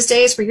just one of those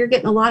days where you're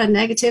getting a lot of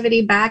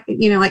negativity back,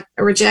 like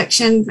a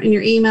rejection in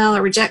your email,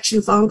 a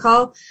rejection phone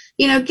call,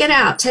 get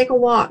out, take a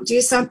walk, do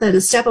something,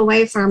 and step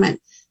away from it.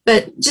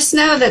 But just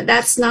know that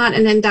that's not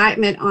an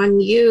indictment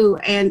on you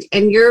and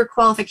your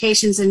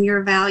qualifications and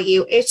your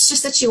value. It's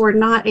just that you are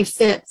not a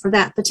fit for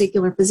that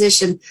particular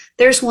position.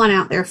 There's one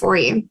out there for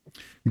you.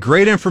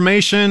 Great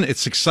information.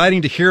 It's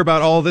exciting to hear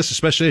about all this,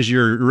 especially as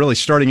you're really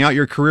starting out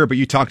your career. But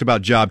you talked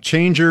about job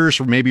changers,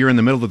 or maybe you're in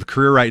the middle of the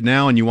career right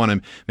now and you want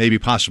to maybe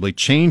possibly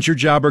change your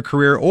job or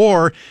career,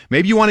 or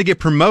maybe you want to get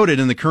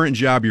promoted in the current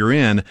job you're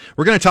in.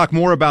 We're going to talk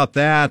more about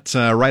that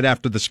right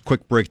after this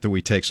quick break that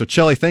we take. So,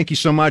 Chelly, thank you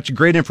so much.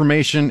 Great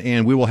information,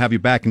 and we will have you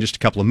back in just a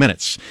couple of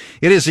minutes.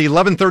 It is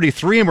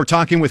 11:33, and we're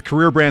talking with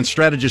Career Brand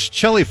strategist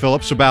Chelly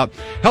Phillips about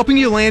helping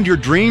you land your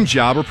dream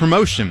job or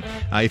promotion.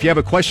 If you have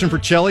a question for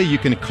Chelly, you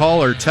can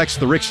call or text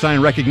the Rick Stein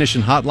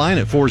Recognition Hotline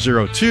at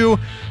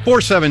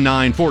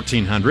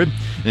 402-479-1400.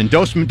 And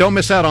don't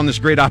miss out on this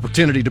great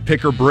opportunity to pick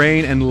her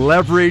brain and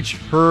leverage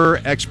her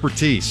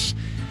expertise.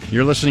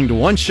 You're listening to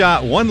One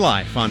Shot, One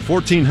Life on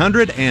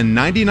 1400 and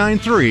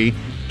 99.3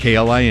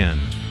 KLIN.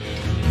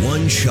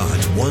 One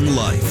Shot, One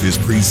Life is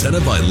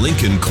presented by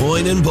Lincoln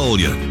Coin and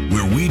Bullion,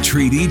 where we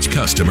treat each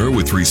customer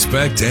with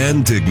respect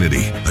and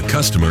dignity. A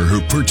customer who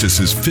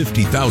purchases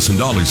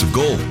 $50,000 of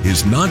gold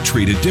is not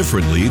treated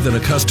differently than a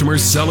customer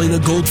selling a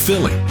gold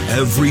filling.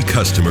 Every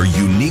customer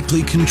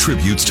uniquely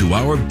contributes to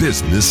our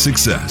business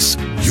success.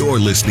 You're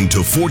listening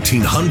to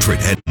 1400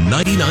 and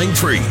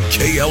 99.3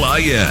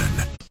 KLIN.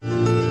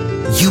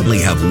 You only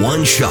have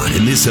one shot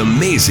in this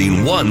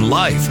amazing one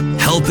life,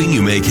 helping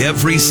you make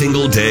every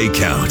single day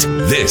count.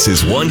 This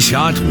is One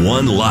Shot,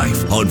 One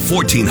Life on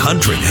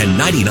 1400 and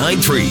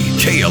 99.3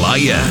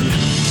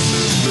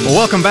 KLIN. Well,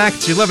 welcome back.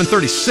 It's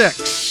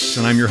 11:36,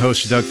 and I'm your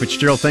host, Doug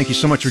Fitzgerald. Thank you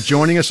so much for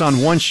joining us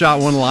on One Shot,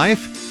 One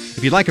Life.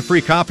 If you'd like a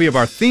free copy of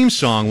our theme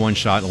song, One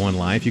Shot, One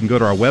Life, you can go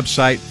to our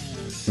website,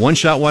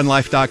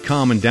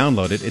 OneShotOneLife.com, and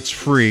download it. It's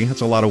free.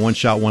 That's a lot of One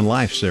Shot, One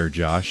Lives there,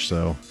 Josh.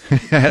 So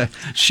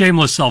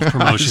shameless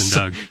self-promotion,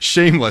 Doug.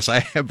 Shameless.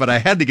 But I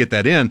had to get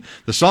that in.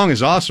 The song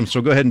is awesome,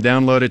 so go ahead and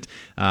download it,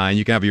 and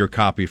you can have your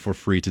copy for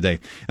free today.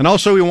 And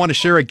also, we want to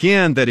share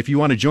again that if you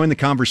want to join the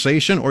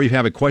conversation or you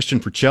have a question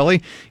for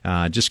Chelly,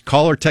 just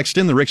call or text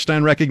in the Rick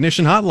Stein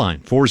Recognition Hotline,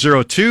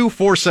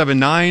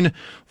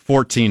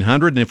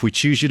 402-479-1400. And if we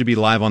choose you to be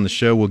live on the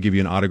show, we'll give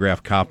you an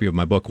autographed copy of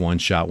my book, One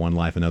Shot, One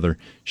Life, another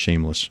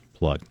shameless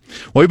plug.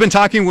 Well, we've been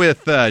talking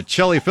with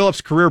Chelly Phillips,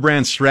 Career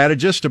Brand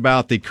strategist,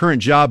 about the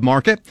current job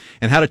market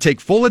and how to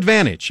take full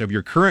advantage of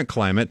your current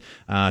climate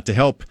to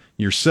help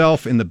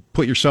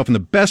put yourself in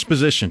the best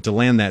position to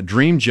land that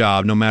dream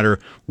job, no matter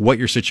what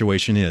your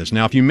situation is.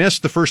 Now, if you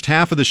missed the first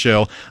half of the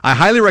show, I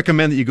highly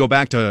recommend that you go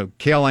back to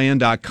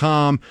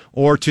KLIN.com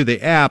or to the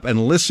app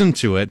and listen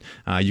to it.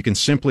 You can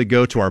simply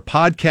go to our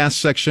podcast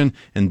section,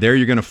 and there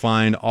you're going to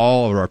find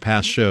all of our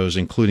past shows,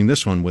 including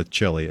this one with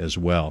Chelly as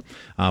well.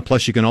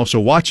 Plus, you can also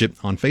watch it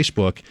on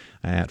Facebook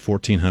at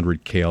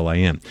 1400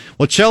 KLIN.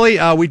 Well, Chelly,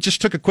 we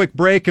just took a quick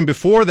break, and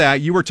before that,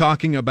 you were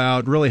talking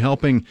about really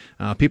helping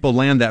people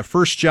land that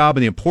first job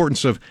and the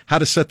importance of how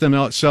to set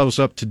themselves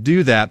up to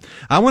do that.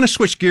 I want to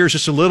switch gears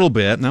just a little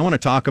bit, and I want to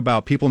talk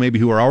about people maybe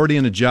who are already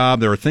in a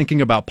job that are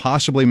thinking about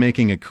possibly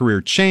making a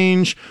career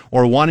change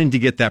or wanting to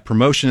get that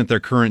promotion at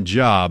their current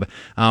job.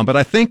 But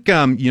I think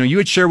you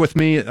had shared with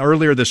me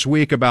earlier this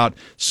week about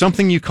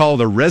something you call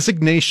the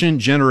resignation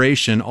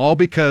generation, all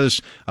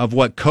because of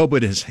what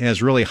COVID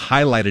has really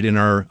highlighted in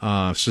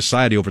our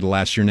society over the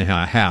last year and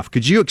a half.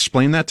 Could you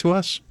explain that to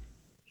us?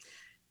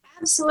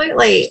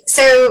 Absolutely.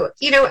 So,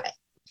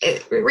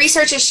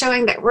 research is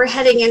showing that we're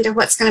heading into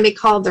what's going to be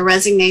called the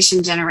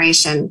resignation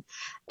generation.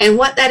 And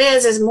what that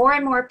is more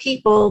and more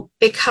people,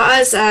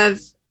 because of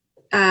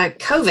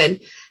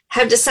COVID,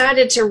 have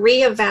decided to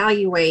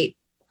reevaluate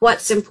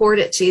what's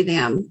important to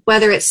them,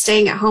 whether it's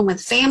staying at home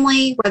with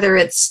family, whether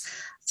it's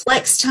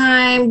flex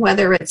time,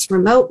 whether it's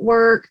remote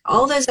work,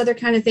 all those other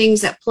kind of things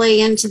that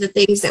play into the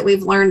things that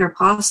we've learned are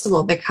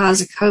possible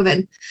because of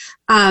COVID.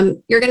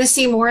 You're going to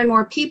see more and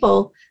more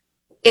people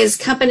as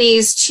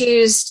companies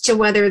choose to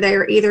whether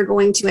they're either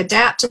going to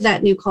adapt to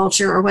that new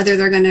culture or whether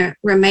they're going to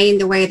remain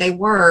the way they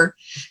were,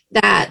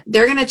 that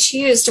they're going to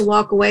choose to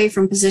walk away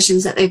from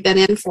positions that they've been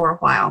in for a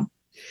while.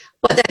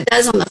 What that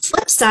does on the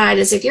flip side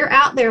is if you're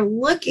out there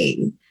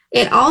looking,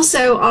 it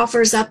also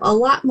offers up a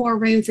lot more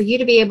room for you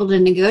to be able to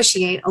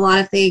negotiate a lot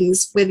of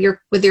things with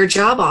your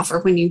job offer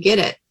when you get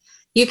it.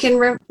 You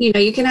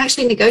can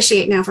actually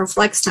negotiate now for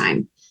flex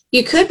time.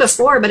 You could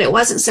before, but it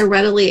wasn't so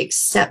readily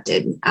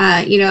accepted.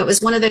 It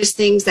was one of those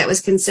things that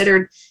was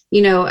considered,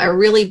 a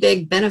really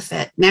big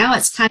benefit. Now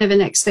it's kind of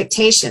an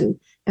expectation.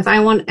 If I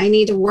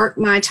need to work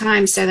my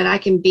time so that I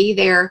can be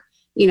there,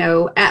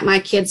 at my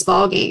kids'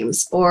 ball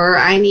games, or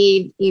I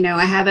need,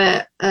 I have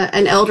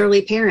an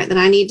elderly parent that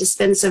I need to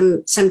spend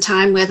some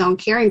time with on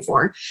caring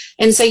for.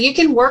 And so you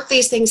can work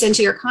these things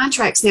into your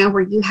contracts now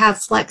where you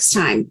have flex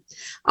time.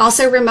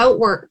 Also remote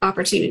work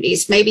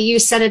opportunities. Maybe you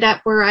set it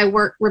up where I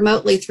work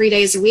remotely 3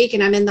 days a week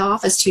and I'm in the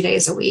office 2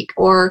 days a week,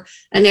 or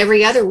an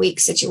every other week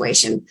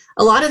situation.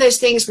 A lot of those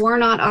things were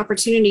not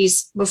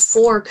opportunities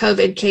before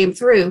COVID came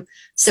through.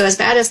 So as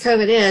bad as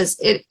COVID is,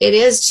 it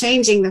is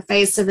changing the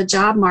face of the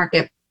job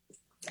market.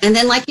 And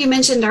then like you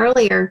mentioned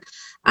earlier,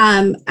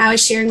 I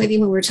was sharing with you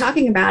when we were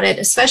talking about it,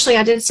 especially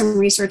I did some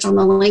research on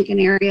the Lincoln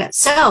area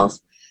itself,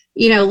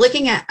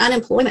 looking at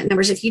unemployment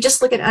numbers. If you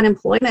just look at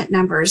unemployment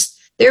numbers,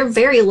 they're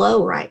very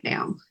low right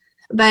now.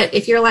 But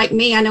if you're like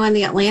me, I know in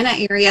the Atlanta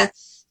area,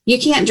 you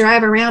can't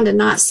drive around and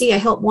not see a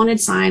help wanted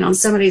sign on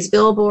somebody's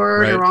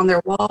billboard or on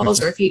their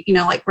walls, or if you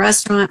like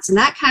restaurants and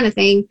that kind of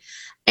thing.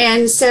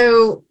 And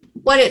so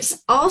what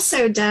it's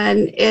also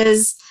done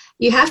is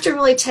you have to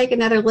really take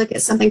another look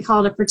at something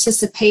called a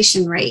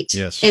participation rate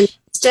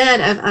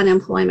instead of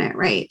unemployment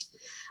rate.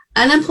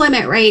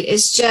 Unemployment rate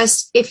is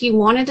just if you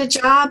wanted a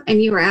job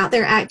and you were out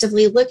there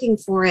actively looking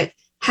for it,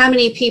 how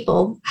many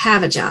people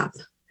have a job?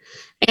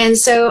 And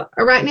so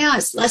right now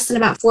it's less than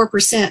about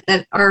 4%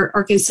 that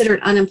are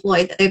considered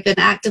unemployed, that they've been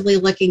actively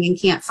looking and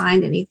can't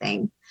find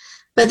anything.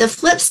 But the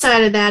flip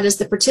side of that is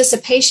the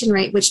participation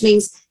rate, which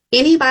means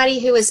anybody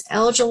who is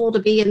eligible to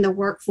be in the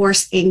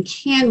workforce and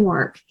can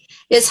work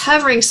is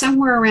hovering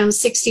somewhere around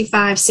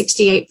 65,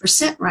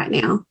 68% right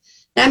now.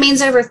 That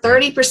means over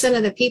 30%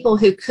 of the people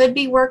who could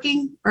be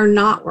working are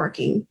not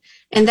working.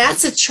 And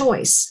that's a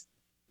choice.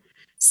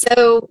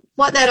 So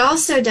what that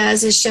also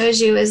does is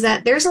shows you is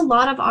that there's a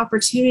lot of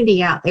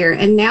opportunity out there,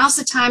 and now's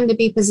the time to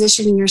be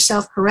positioning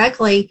yourself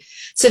correctly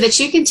so that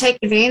you can take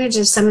advantage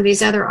of some of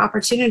these other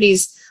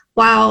opportunities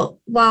while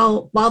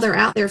they're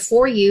out there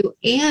for you,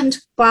 and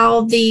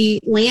while the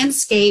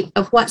landscape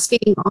of what's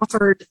being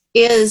offered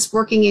is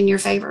working in your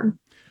favor.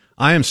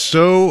 I am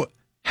so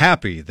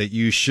happy that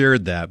you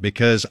shared that,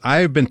 because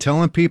I've been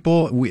telling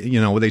people,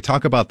 they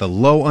talk about the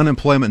low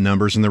unemployment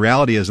numbers, and the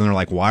reality is, and they're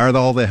like, why are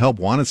all the help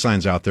wanted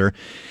signs out there?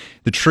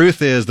 The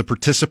truth is the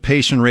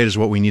participation rate is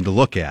what we need to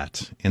look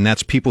at, and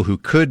that's people who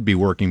could be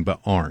working but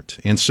aren't.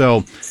 And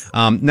so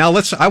now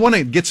I want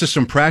to get to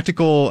some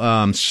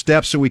practical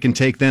steps that we can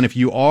take then if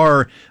you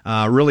are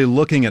really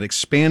looking at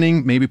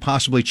expanding, maybe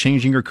possibly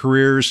changing your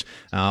careers,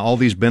 all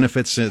these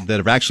benefits that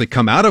have actually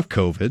come out of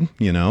COVID,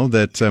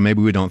 that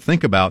maybe we don't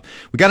think about.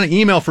 We got an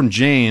email from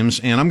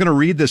James, and I'm going to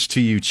read this to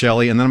you,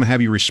 Chelly, and then I'm going to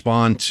have you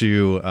respond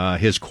to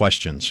his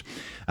questions.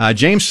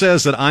 James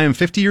says that I am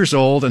 50 years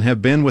old and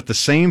have been with the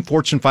same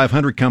Fortune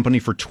 500 company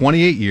for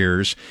 28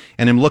 years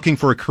and am looking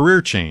for a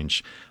career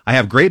change. I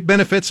have great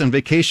benefits and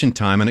vacation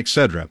time and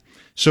etc.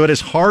 So it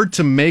is hard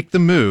to make the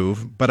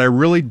move, but I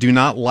really do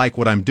not like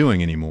what I'm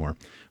doing anymore.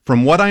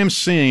 From what I am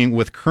seeing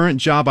with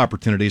current job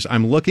opportunities,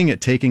 I'm looking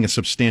at taking a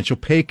substantial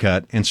pay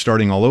cut and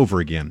starting all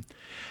over again.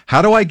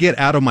 How do I get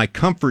out of my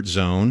comfort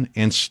zone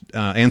and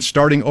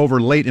starting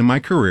over late in my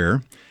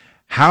career?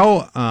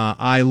 How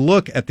I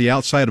look at the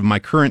outside of my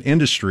current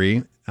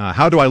industry,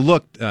 how do I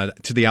look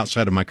to the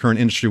outside of my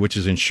current industry, which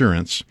is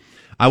insurance?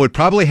 I would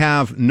probably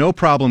have no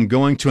problem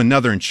going to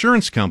another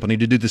insurance company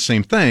to do the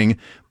same thing,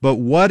 but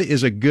what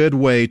is a good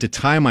way to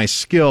tie my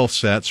skill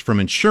sets from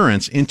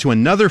insurance into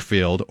another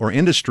field or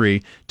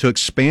industry to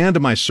expand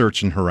my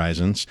search and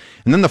horizons?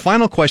 And then the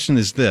final question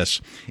is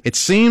this. It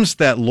seems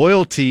that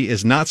loyalty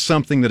is not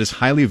something that is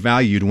highly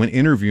valued when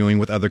interviewing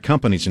with other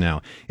companies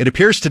now. It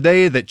appears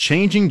today that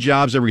changing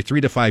jobs every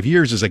 3 to 5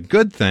 years is a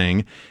good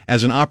thing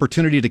as an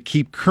opportunity to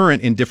keep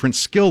current in different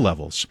skill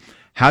levels.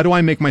 How do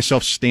I make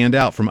myself stand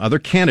out from other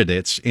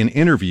candidates in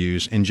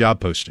interviews and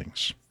job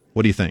postings?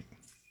 What do you think?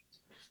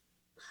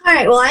 All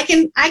right. Well, I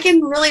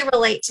can really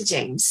relate to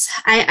James.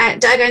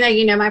 Doug, I know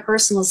you know my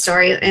personal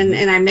story,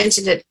 and I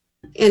mentioned it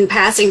in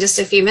passing just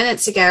a few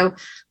minutes ago.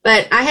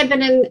 But I had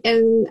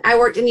been I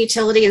worked in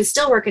utility and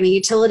still work in the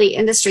utility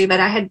industry, but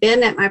I had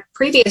been at my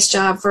previous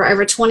job for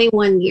over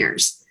 21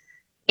 years.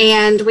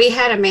 And we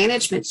had a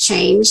management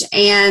change,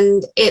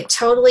 and it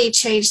totally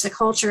changed the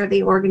culture of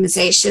the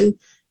organization.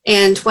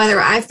 and whether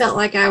I felt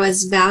like I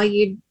was a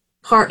valued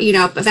part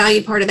of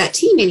that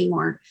team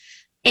anymore.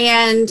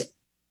 And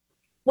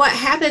what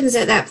happens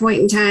at that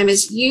point in time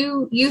is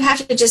you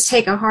have to just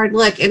take a hard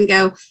look and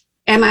go,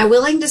 am I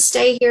willing to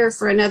stay here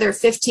for another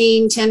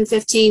 15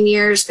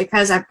 years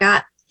because I've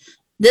got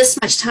this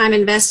much time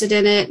invested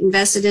in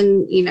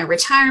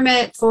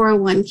retirement,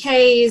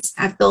 401ks,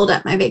 I've built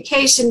up my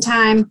vacation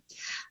time.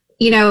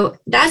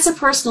 That's a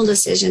personal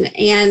decision.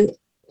 And,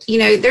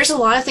 there's a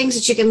lot of things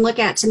that you can look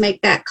at to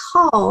make that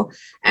call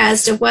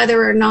as to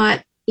whether or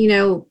not,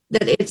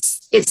 that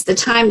it's the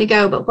time to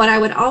go. But what I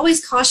would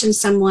always caution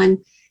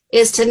someone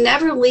is to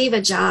never leave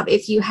a job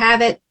if you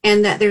have it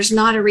and that there's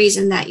not a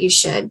reason that you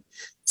should.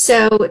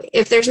 So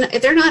if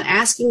they're not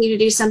asking you to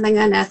do something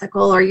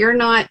unethical, or you're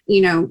not,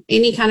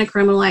 any kind of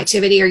criminal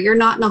activity, or you're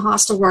not in a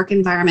hostile work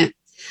environment,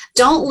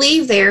 don't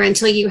leave there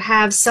until you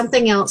have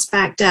something else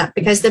backed up,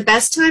 because the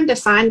best time to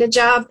find a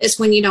job is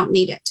when you don't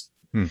need it.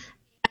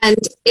 And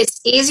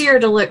it's easier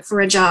to look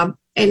for a job,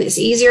 and it's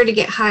easier to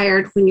get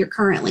hired when you're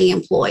currently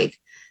employed.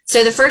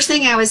 So the first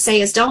thing I would say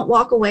is don't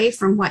walk away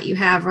from what you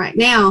have right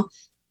now,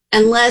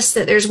 unless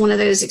that there's one of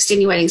those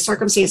extenuating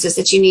circumstances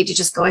that you need to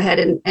just go ahead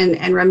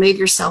and remove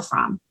yourself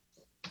from.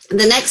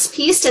 The next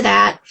piece to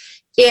that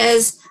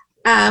is,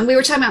 we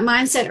were talking about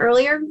mindset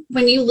earlier.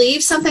 When you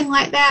leave something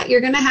like that, you're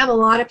going to have a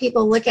lot of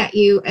people look at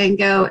you and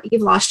go,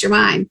 you've lost your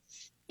mind.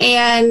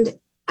 And,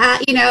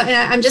 and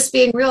I'm just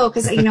being real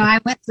because, I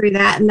went through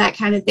that and that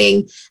kind of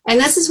thing.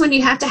 And this is when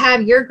you have to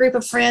have your group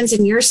of friends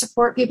and your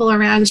support people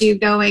around you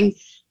going,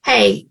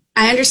 hey,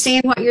 I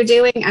understand what you're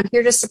doing. I'm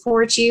here to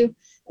support you.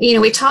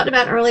 We talked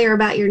about earlier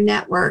about your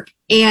network,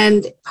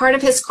 and part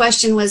of his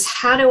question was,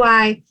 how do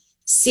I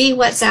see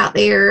what's out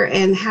there,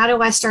 and how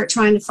do I start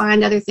trying to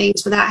find other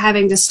things without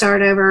having to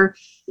start over,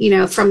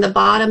 from the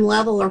bottom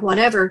level or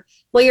whatever?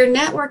 Well, your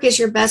network is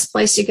your best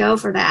place to go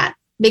for that,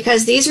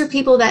 because these are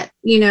people that,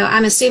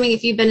 I'm assuming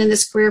if you've been in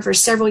this career for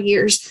several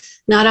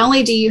years, not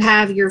only do you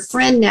have your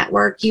friend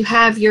network, you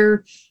have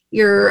your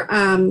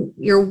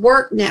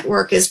work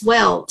network as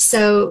well.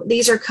 So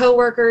these are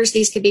coworkers.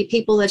 These could be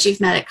people that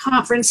you've met at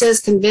conferences,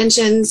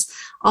 conventions,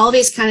 all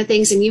these kind of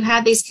things, and you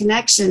have these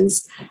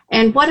connections.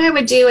 And what I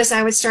would do is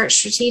I would start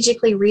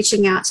strategically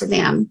reaching out to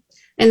them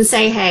and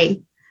say,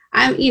 hey,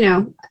 I'm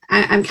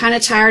kind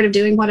of tired of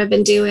doing what I've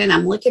been doing.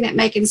 I'm looking at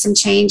making some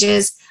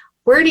changes.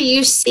 Where do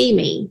you see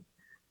me?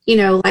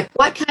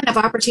 What kind of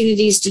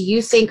opportunities do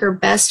you think are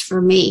best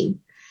for me?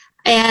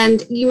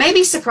 And you may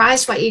be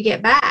surprised what you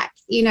get back.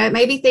 It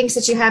may be things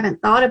that you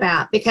haven't thought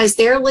about, because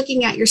they're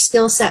looking at your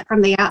skill set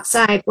from the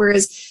outside,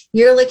 whereas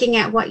you're looking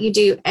at what you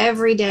do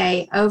every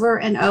day over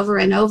and over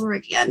and over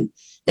again.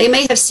 They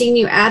may have seen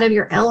you out of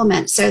your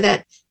element so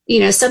that,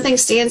 something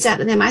stands out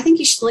to them. I think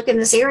you should look in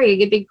this area.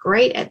 You'd be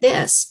great at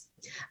this,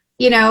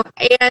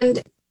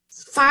 and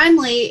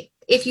finally,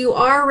 if you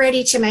are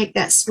ready to make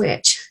that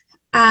switch,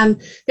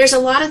 there's a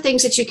lot of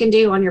things that you can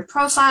do on your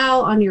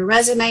profile, on your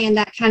resume, and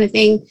that kind of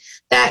thing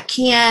that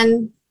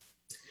can,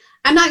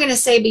 I'm not going to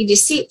say be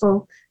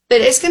deceitful,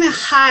 but it's going to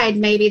hide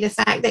maybe the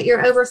fact that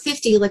you're over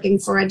 50 looking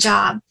for a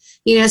job.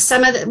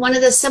 One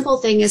of the simple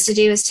things to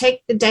do is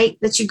take the date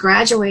that you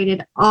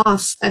graduated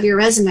off of your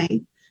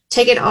resume,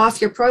 take it off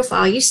your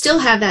profile. You still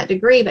have that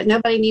degree, but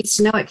nobody needs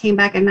to know it came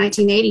back in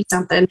 1980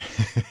 something,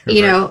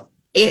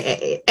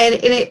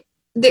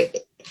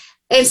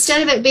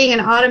 instead of it being an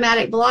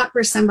automatic block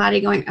for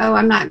somebody going, oh,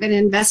 I'm not going to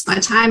invest my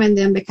time in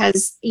them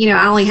because,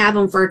 I only have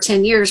them for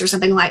 10 years or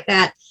something like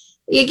that.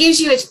 It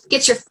gets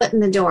your foot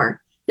in the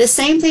door. The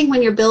same thing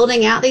when you're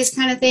building out these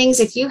kind of things.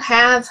 If you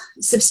have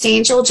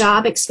substantial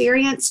job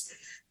experience,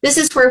 this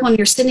is where when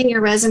you're sending your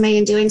resume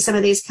and doing some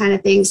of these kind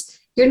of things,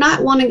 you're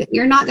not going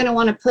to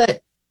want to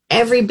put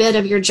every bit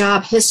of your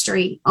job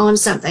history on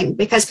something,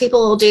 because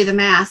people will do the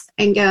math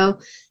and go,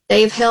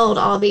 they've held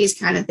all these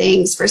kind of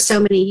things for so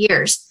many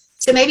years.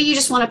 So maybe you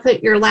just want to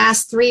put your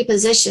last 3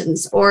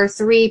 positions or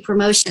 3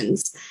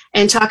 promotions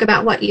and talk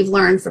about what you've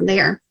learned from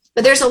there.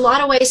 But there's a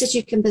lot of ways that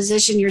you can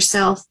position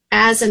yourself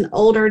as an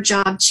older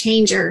job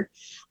changer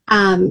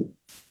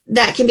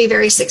that can be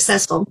very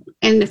successful.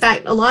 And in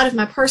fact, a lot of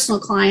my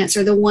personal clients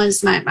are the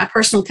ones, my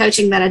personal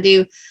coaching that I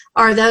do,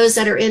 are those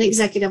that are in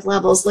executive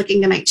levels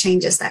looking to make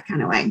changes that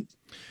kind of way.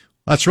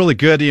 That's really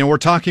good. We're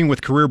talking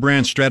with career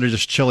brand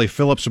strategist Chelly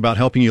Phillips about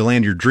helping you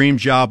land your dream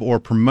job or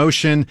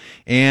promotion.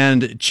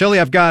 And Chelly,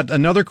 I've got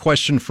another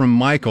question from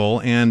Michael,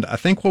 and I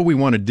think what we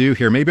want to do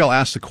here, maybe I'll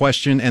ask the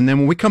question, and then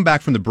when we come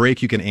back from the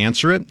break, you can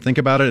answer it. Think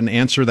about it and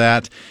answer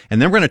that.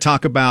 And then we're going to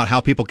talk about how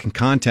people can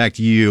contact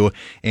you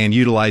and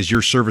utilize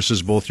your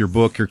services, both your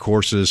book, your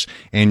courses,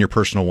 and your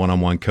personal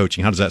one-on-one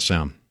coaching. How does that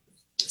sound?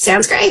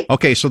 Sounds great.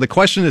 Okay, so the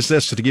question is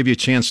this, to give you a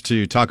chance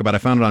to talk about. I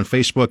found it on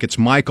Facebook. It's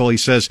Michael. He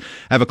says,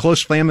 I have a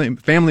close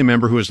family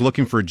member who is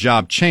looking for a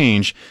job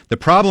change. The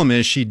problem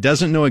is she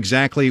doesn't know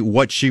exactly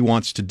what she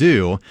wants to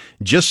do,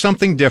 just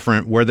something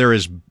different where there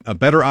is a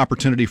better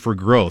opportunity for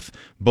growth,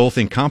 both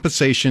in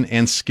compensation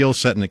and skill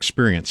set and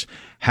experience.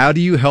 How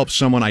do you help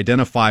someone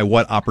identify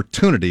what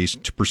opportunities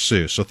to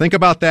pursue? So think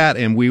about that,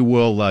 and we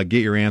will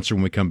get your answer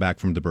when we come back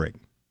from the break.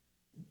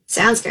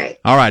 Sounds great.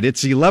 All right,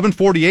 it's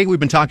 11:48. We've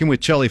been talking with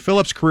Chelly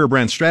Phillips, career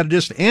brand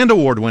strategist and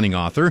award-winning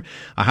author.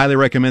 I highly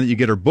recommend that you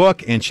get her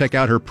book and check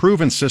out her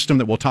proven system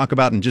that we'll talk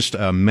about in just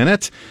a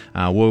minute.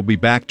 We'll be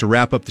back to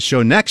wrap up the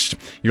show next.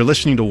 You're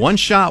listening to One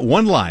Shot,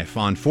 One Life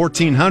on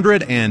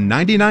 1400 and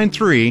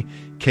 99.3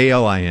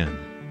 KLIN.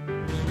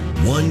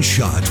 One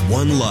Shot,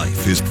 One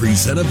Life is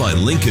presented by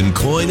Lincoln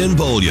Coin and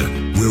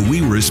Bullion, where we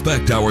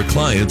respect our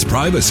clients'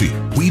 privacy.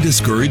 We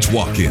discourage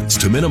walk-ins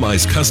to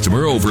minimize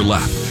customer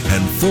overlap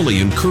and fully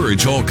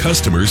encourage all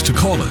customers to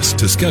call us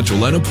to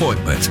schedule an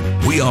appointment.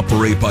 We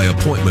operate by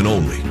appointment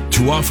only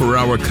to offer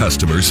our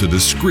customers a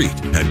discreet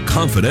and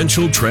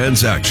confidential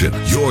transaction.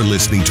 You're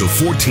listening to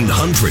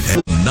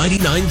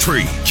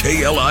 1499.3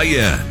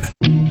 KLIN.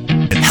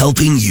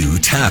 Helping you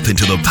tap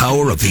into the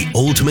power of the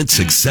ultimate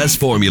success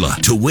formula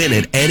to win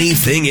at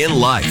anything in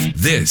life.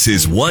 This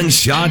is One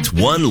Shot,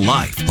 One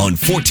Life on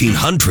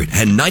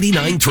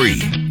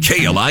 1499.3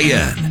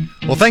 KLIN.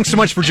 Well, thanks so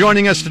much for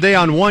joining us today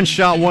on One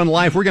Shot, One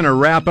Life. We're going to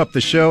wrap up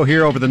the show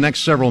here over the next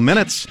several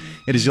minutes.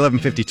 It is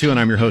 11:52, and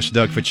I'm your host,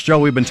 Doug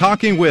Fitzgerald. We've been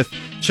talking with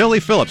Chelly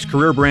Phillips,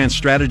 career brand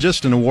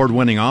strategist and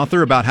award-winning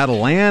author, about how to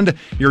land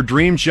your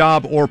dream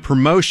job or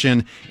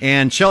promotion.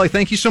 And Chelly,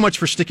 thank you so much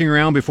for sticking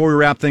around. Before we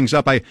wrap things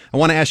up, I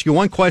want to ask you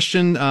one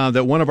question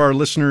that one of our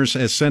listeners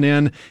has sent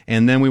in,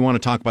 and then we want to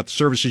talk about the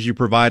services you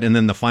provide, and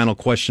then the final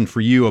question for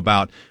you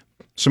about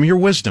some of your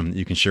wisdom that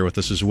you can share with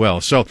us as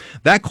well. So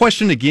that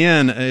question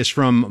again is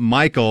from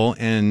Michael,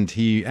 and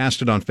he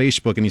asked it on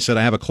Facebook, and he said,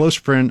 I have a close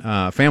friend,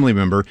 family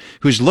member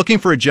who's looking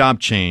for a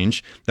job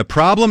change. The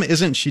problem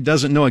isn't she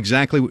doesn't know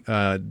exactly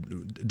what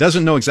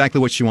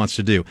she wants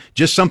to do,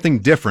 just something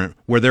different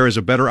where there is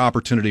a better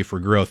opportunity for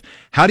growth.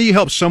 How do you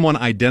help someone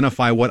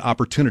identify what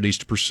opportunities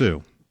to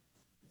pursue?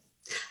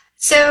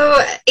 So,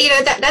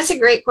 that's a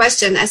great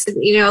question. I said,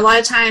 a lot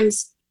of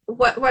times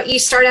what you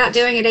start out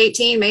doing at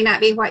 18 may not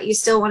be what you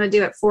still want to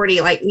do at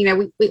 40. Like,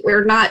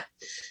 we're not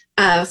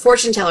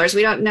fortune tellers.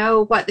 We don't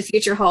know what the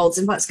future holds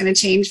and what's going to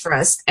change for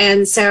us.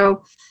 And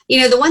so,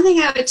 the one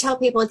thing I would tell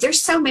people is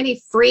there's so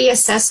many free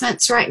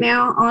assessments right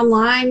now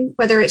online,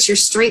 whether it's your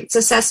strengths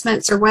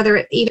assessments or whether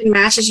it even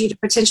matches you to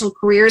potential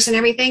careers and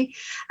everything.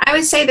 I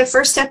would say the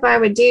first step I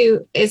would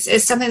do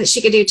is something that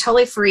she could do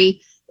totally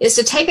free, is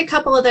to take a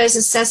couple of those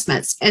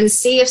assessments and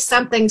see if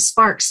something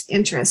sparks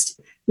interest.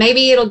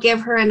 Maybe it'll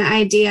give her an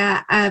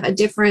idea of a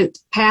different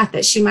path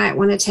that she might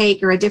want to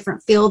take or a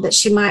different field that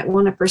she might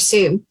want to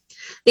pursue.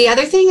 The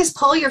other thing is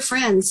poll your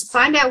friends.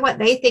 Find out what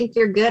they think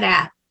you're good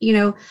at.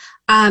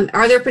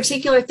 Are there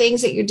particular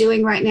things that you're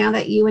doing right now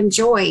that you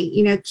enjoy?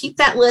 Keep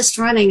that list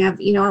running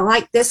of, I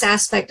like this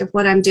aspect of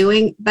what I'm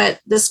doing, but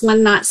this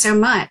one not so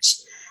much.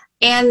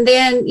 And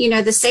then,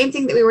 the same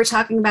thing that we were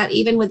talking about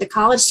even with the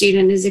college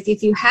student is if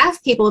you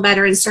have people that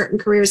are in certain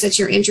careers that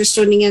you're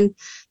interested in,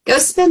 go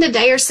spend a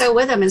day or so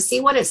with them and see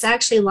what it's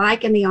actually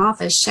like in the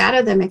office.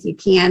 Shadow them if you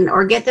can,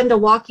 or get them to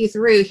walk you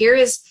through.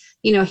 Here's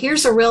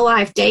a real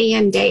life day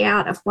in, day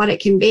out of what it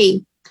can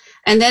be.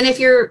 And then if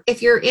you're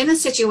in a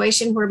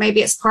situation where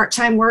maybe it's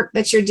part-time work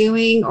that you're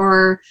doing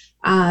or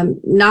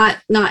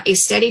not a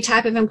steady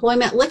type of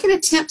employment, look at a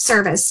temp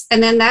service.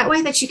 And then that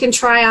way that you can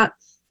try out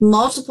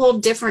multiple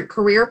different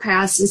career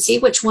paths and see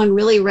which one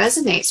really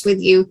resonates with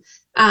you.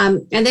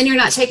 And then you're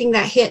not taking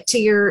that hit to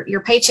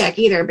your paycheck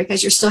either,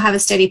 because you still have a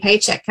steady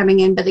paycheck coming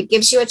in, but it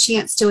gives you a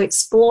chance to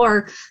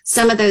explore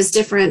some of those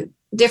different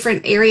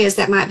areas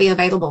that might be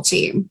available to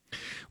you.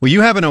 Well, you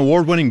have an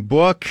award-winning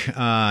book,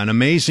 an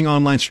amazing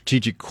online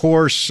strategic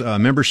course,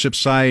 membership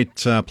site,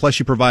 plus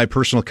you provide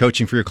personal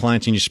coaching for your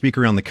clients and you speak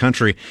around the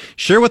country.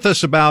 Share with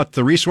us about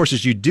the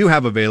resources you do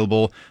have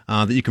available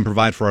that you can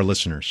provide for our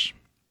listeners.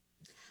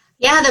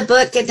 Yeah, the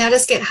book Get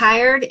Noticed, Get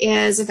Hired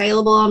is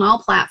available on all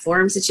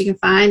platforms that you can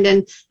find.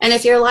 And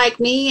if you're like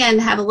me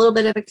and have a little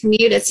bit of a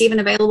commute, it's even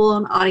available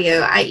on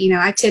audio.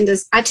 I tend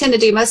to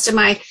do most of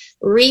my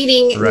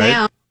reading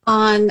now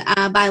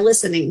by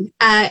listening.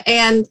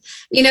 And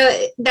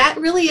that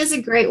really is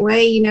a great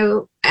way.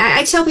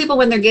 I tell people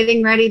when they're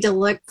getting ready to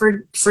look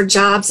for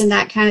jobs and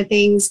that kind of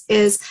things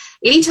is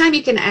anytime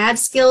you can add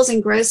skills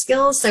and grow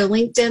skills. So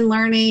LinkedIn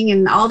Learning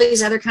and all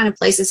these other kind of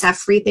places have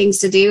free things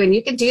to do, and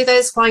you can do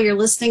those while you're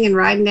listening and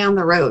riding down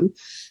the road.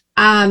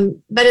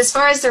 But as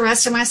far as the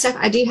rest of my stuff,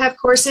 I do have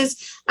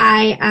courses.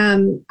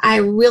 I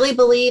really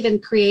believe in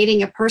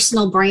creating a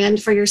personal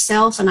brand for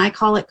yourself, and I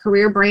call it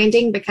career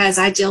branding because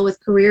I deal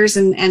with careers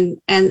and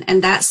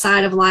that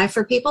side of life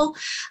for people.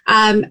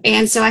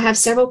 And so I have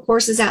several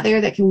courses out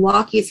there that can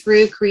walk you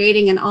through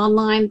creating an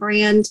online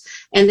brand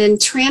and then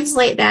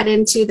translate that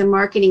into the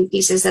marketing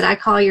pieces that I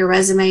call your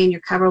resume and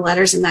your cover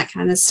letters and that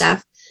kind of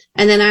stuff.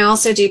 And then I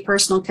also do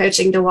personal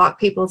coaching to walk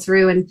people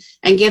through and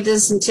give them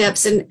some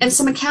tips and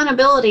some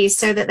accountability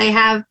so that they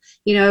have,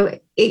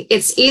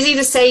 it's easy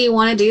to say you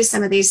want to do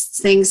some of these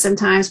things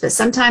sometimes, but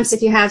sometimes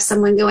if you have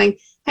someone going,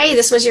 hey,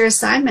 this was your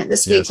assignment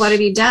this week, what have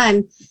you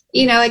done?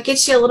 It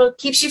gets you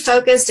keeps you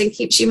focused and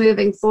keeps you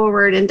moving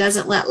forward and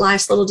doesn't let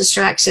life's little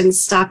distractions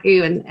stop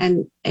you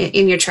and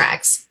in your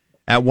tracks.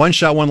 At One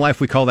Shot, One Life,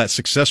 we call that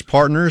Success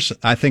Partners.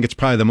 I think it's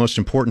probably the most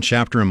important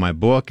chapter in my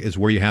book is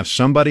where you have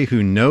somebody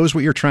who knows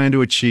what you're trying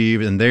to achieve,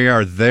 and they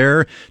are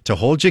there to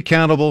hold you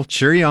accountable,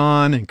 cheer you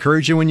on,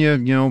 encourage you when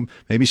you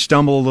maybe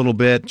stumble a little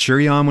bit, cheer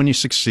you on when you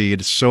succeed.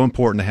 It's so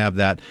important to have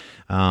that,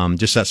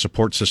 just that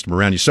support system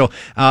around you. So,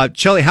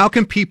 Chelly, how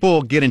can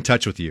people get in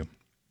touch with you?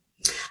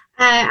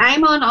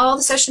 I'm on all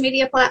the social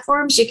media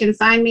platforms. You can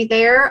find me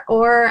there,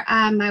 or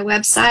my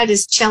website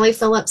is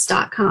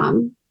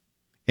chellyphillips.com.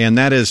 And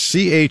that is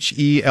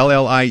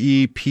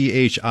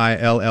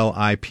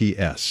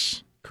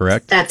ChellyPhillips,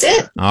 correct? That's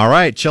it. All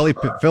right,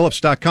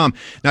 ChellyPhillips.com.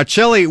 Now,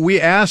 Chelly,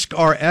 we ask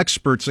our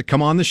experts that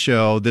come on the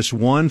show this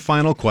one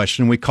final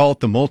question. We call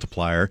it the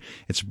multiplier.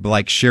 It's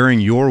like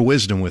sharing your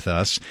wisdom with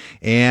us.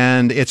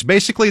 And it's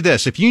basically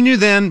this. If you knew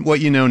then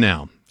what you know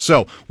now.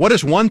 So, what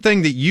is one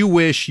thing that you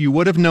wish you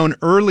would have known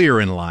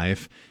earlier in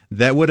life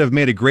that would have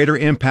made a greater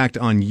impact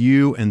on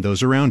you and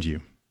those around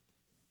you?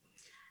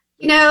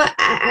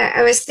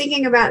 I was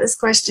thinking about this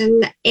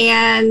question,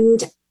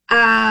 and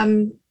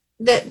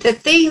the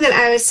thing that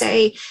I would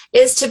say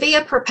is to be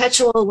a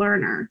perpetual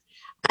learner.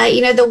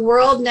 The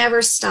world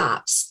never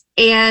stops,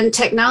 and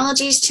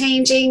technology is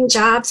changing,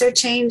 jobs are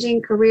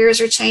changing, careers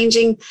are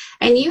changing,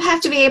 and you have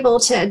to be able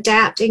to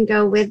adapt and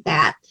go with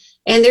that.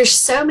 And there's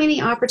so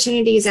many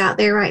opportunities out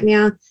there right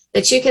now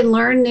that you can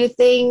learn new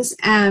things.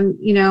 You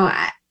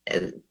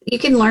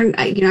can learn,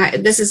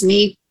 this is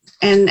me,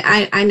 and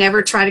I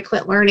never try to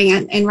quit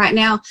learning. And right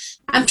now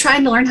I'm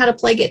trying to learn how to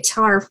play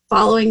guitar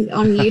following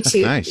on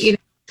YouTube. Nice.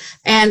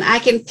 And I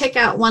can pick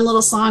out one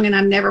little song, and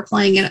I'm never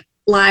playing it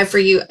live for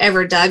you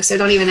ever, Doug. So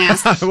don't even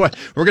ask. We're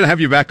going to have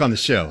you back on the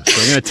show.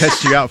 So we're going to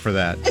test you out for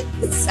that.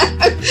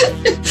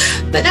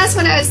 But that's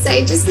what I would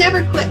say. Just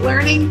never quit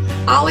learning.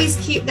 Always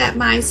keep that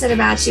mindset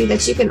about you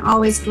that you can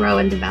always grow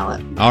and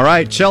develop. All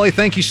right, Chelly,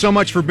 thank you so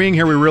much for being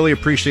here. We really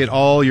appreciate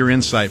all your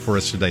insight for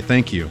us today.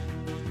 Thank you.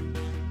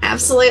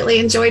 Absolutely.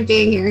 Enjoyed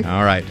being here.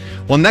 All right.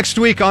 Well, next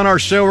week on our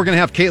show, we're going to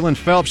have Caitlin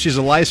Phelps. She's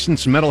a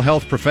licensed mental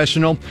health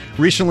professional.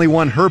 Recently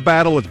won her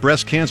battle with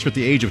breast cancer at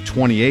the age of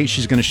 28.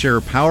 She's going to share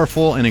a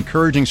powerful and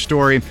encouraging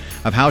story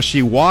of how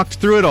she walked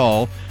through it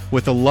all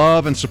with the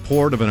love and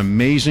support of an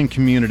amazing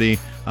community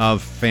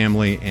of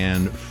family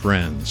and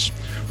friends.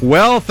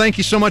 Well, thank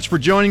you so much for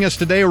joining us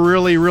today.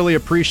 Really, really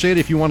appreciate it.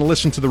 If you want to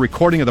listen to the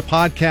recording of the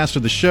podcast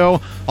of the show,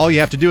 all you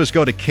have to do is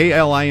go to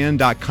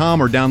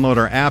klin.com or download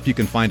our app. You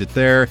can find it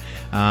there.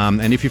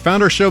 And if you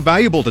found our show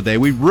valuable today,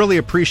 we really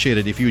appreciate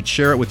it if you would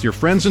share it with your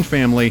friends and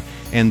family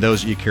and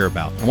those that you care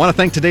about. I want to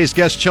thank today's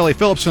guest, Chelly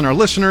Phillips, and our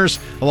listeners,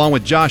 along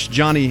with Josh,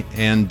 Johnny,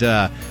 and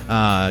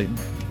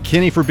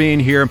Kenny for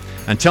being here.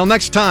 Until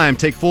next time,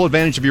 take full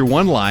advantage of your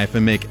one life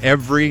and make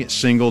every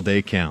single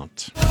day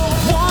count.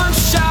 One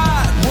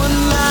shot, one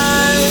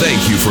life.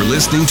 Thank you for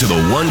listening to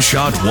the One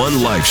Shot,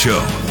 One Life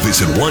show.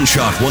 Visit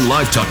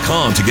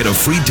OneShotOneLife.com to get a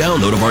free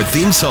download of our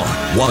theme song.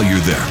 While you're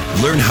there,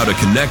 learn how to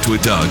connect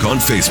with Doug on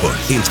Facebook,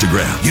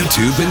 Instagram,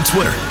 YouTube, and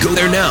Twitter. Go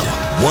there now,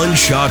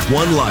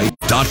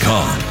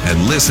 OneShotOneLife.com,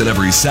 and listen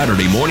every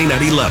Saturday morning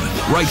at 11,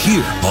 right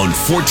here on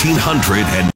 1400 and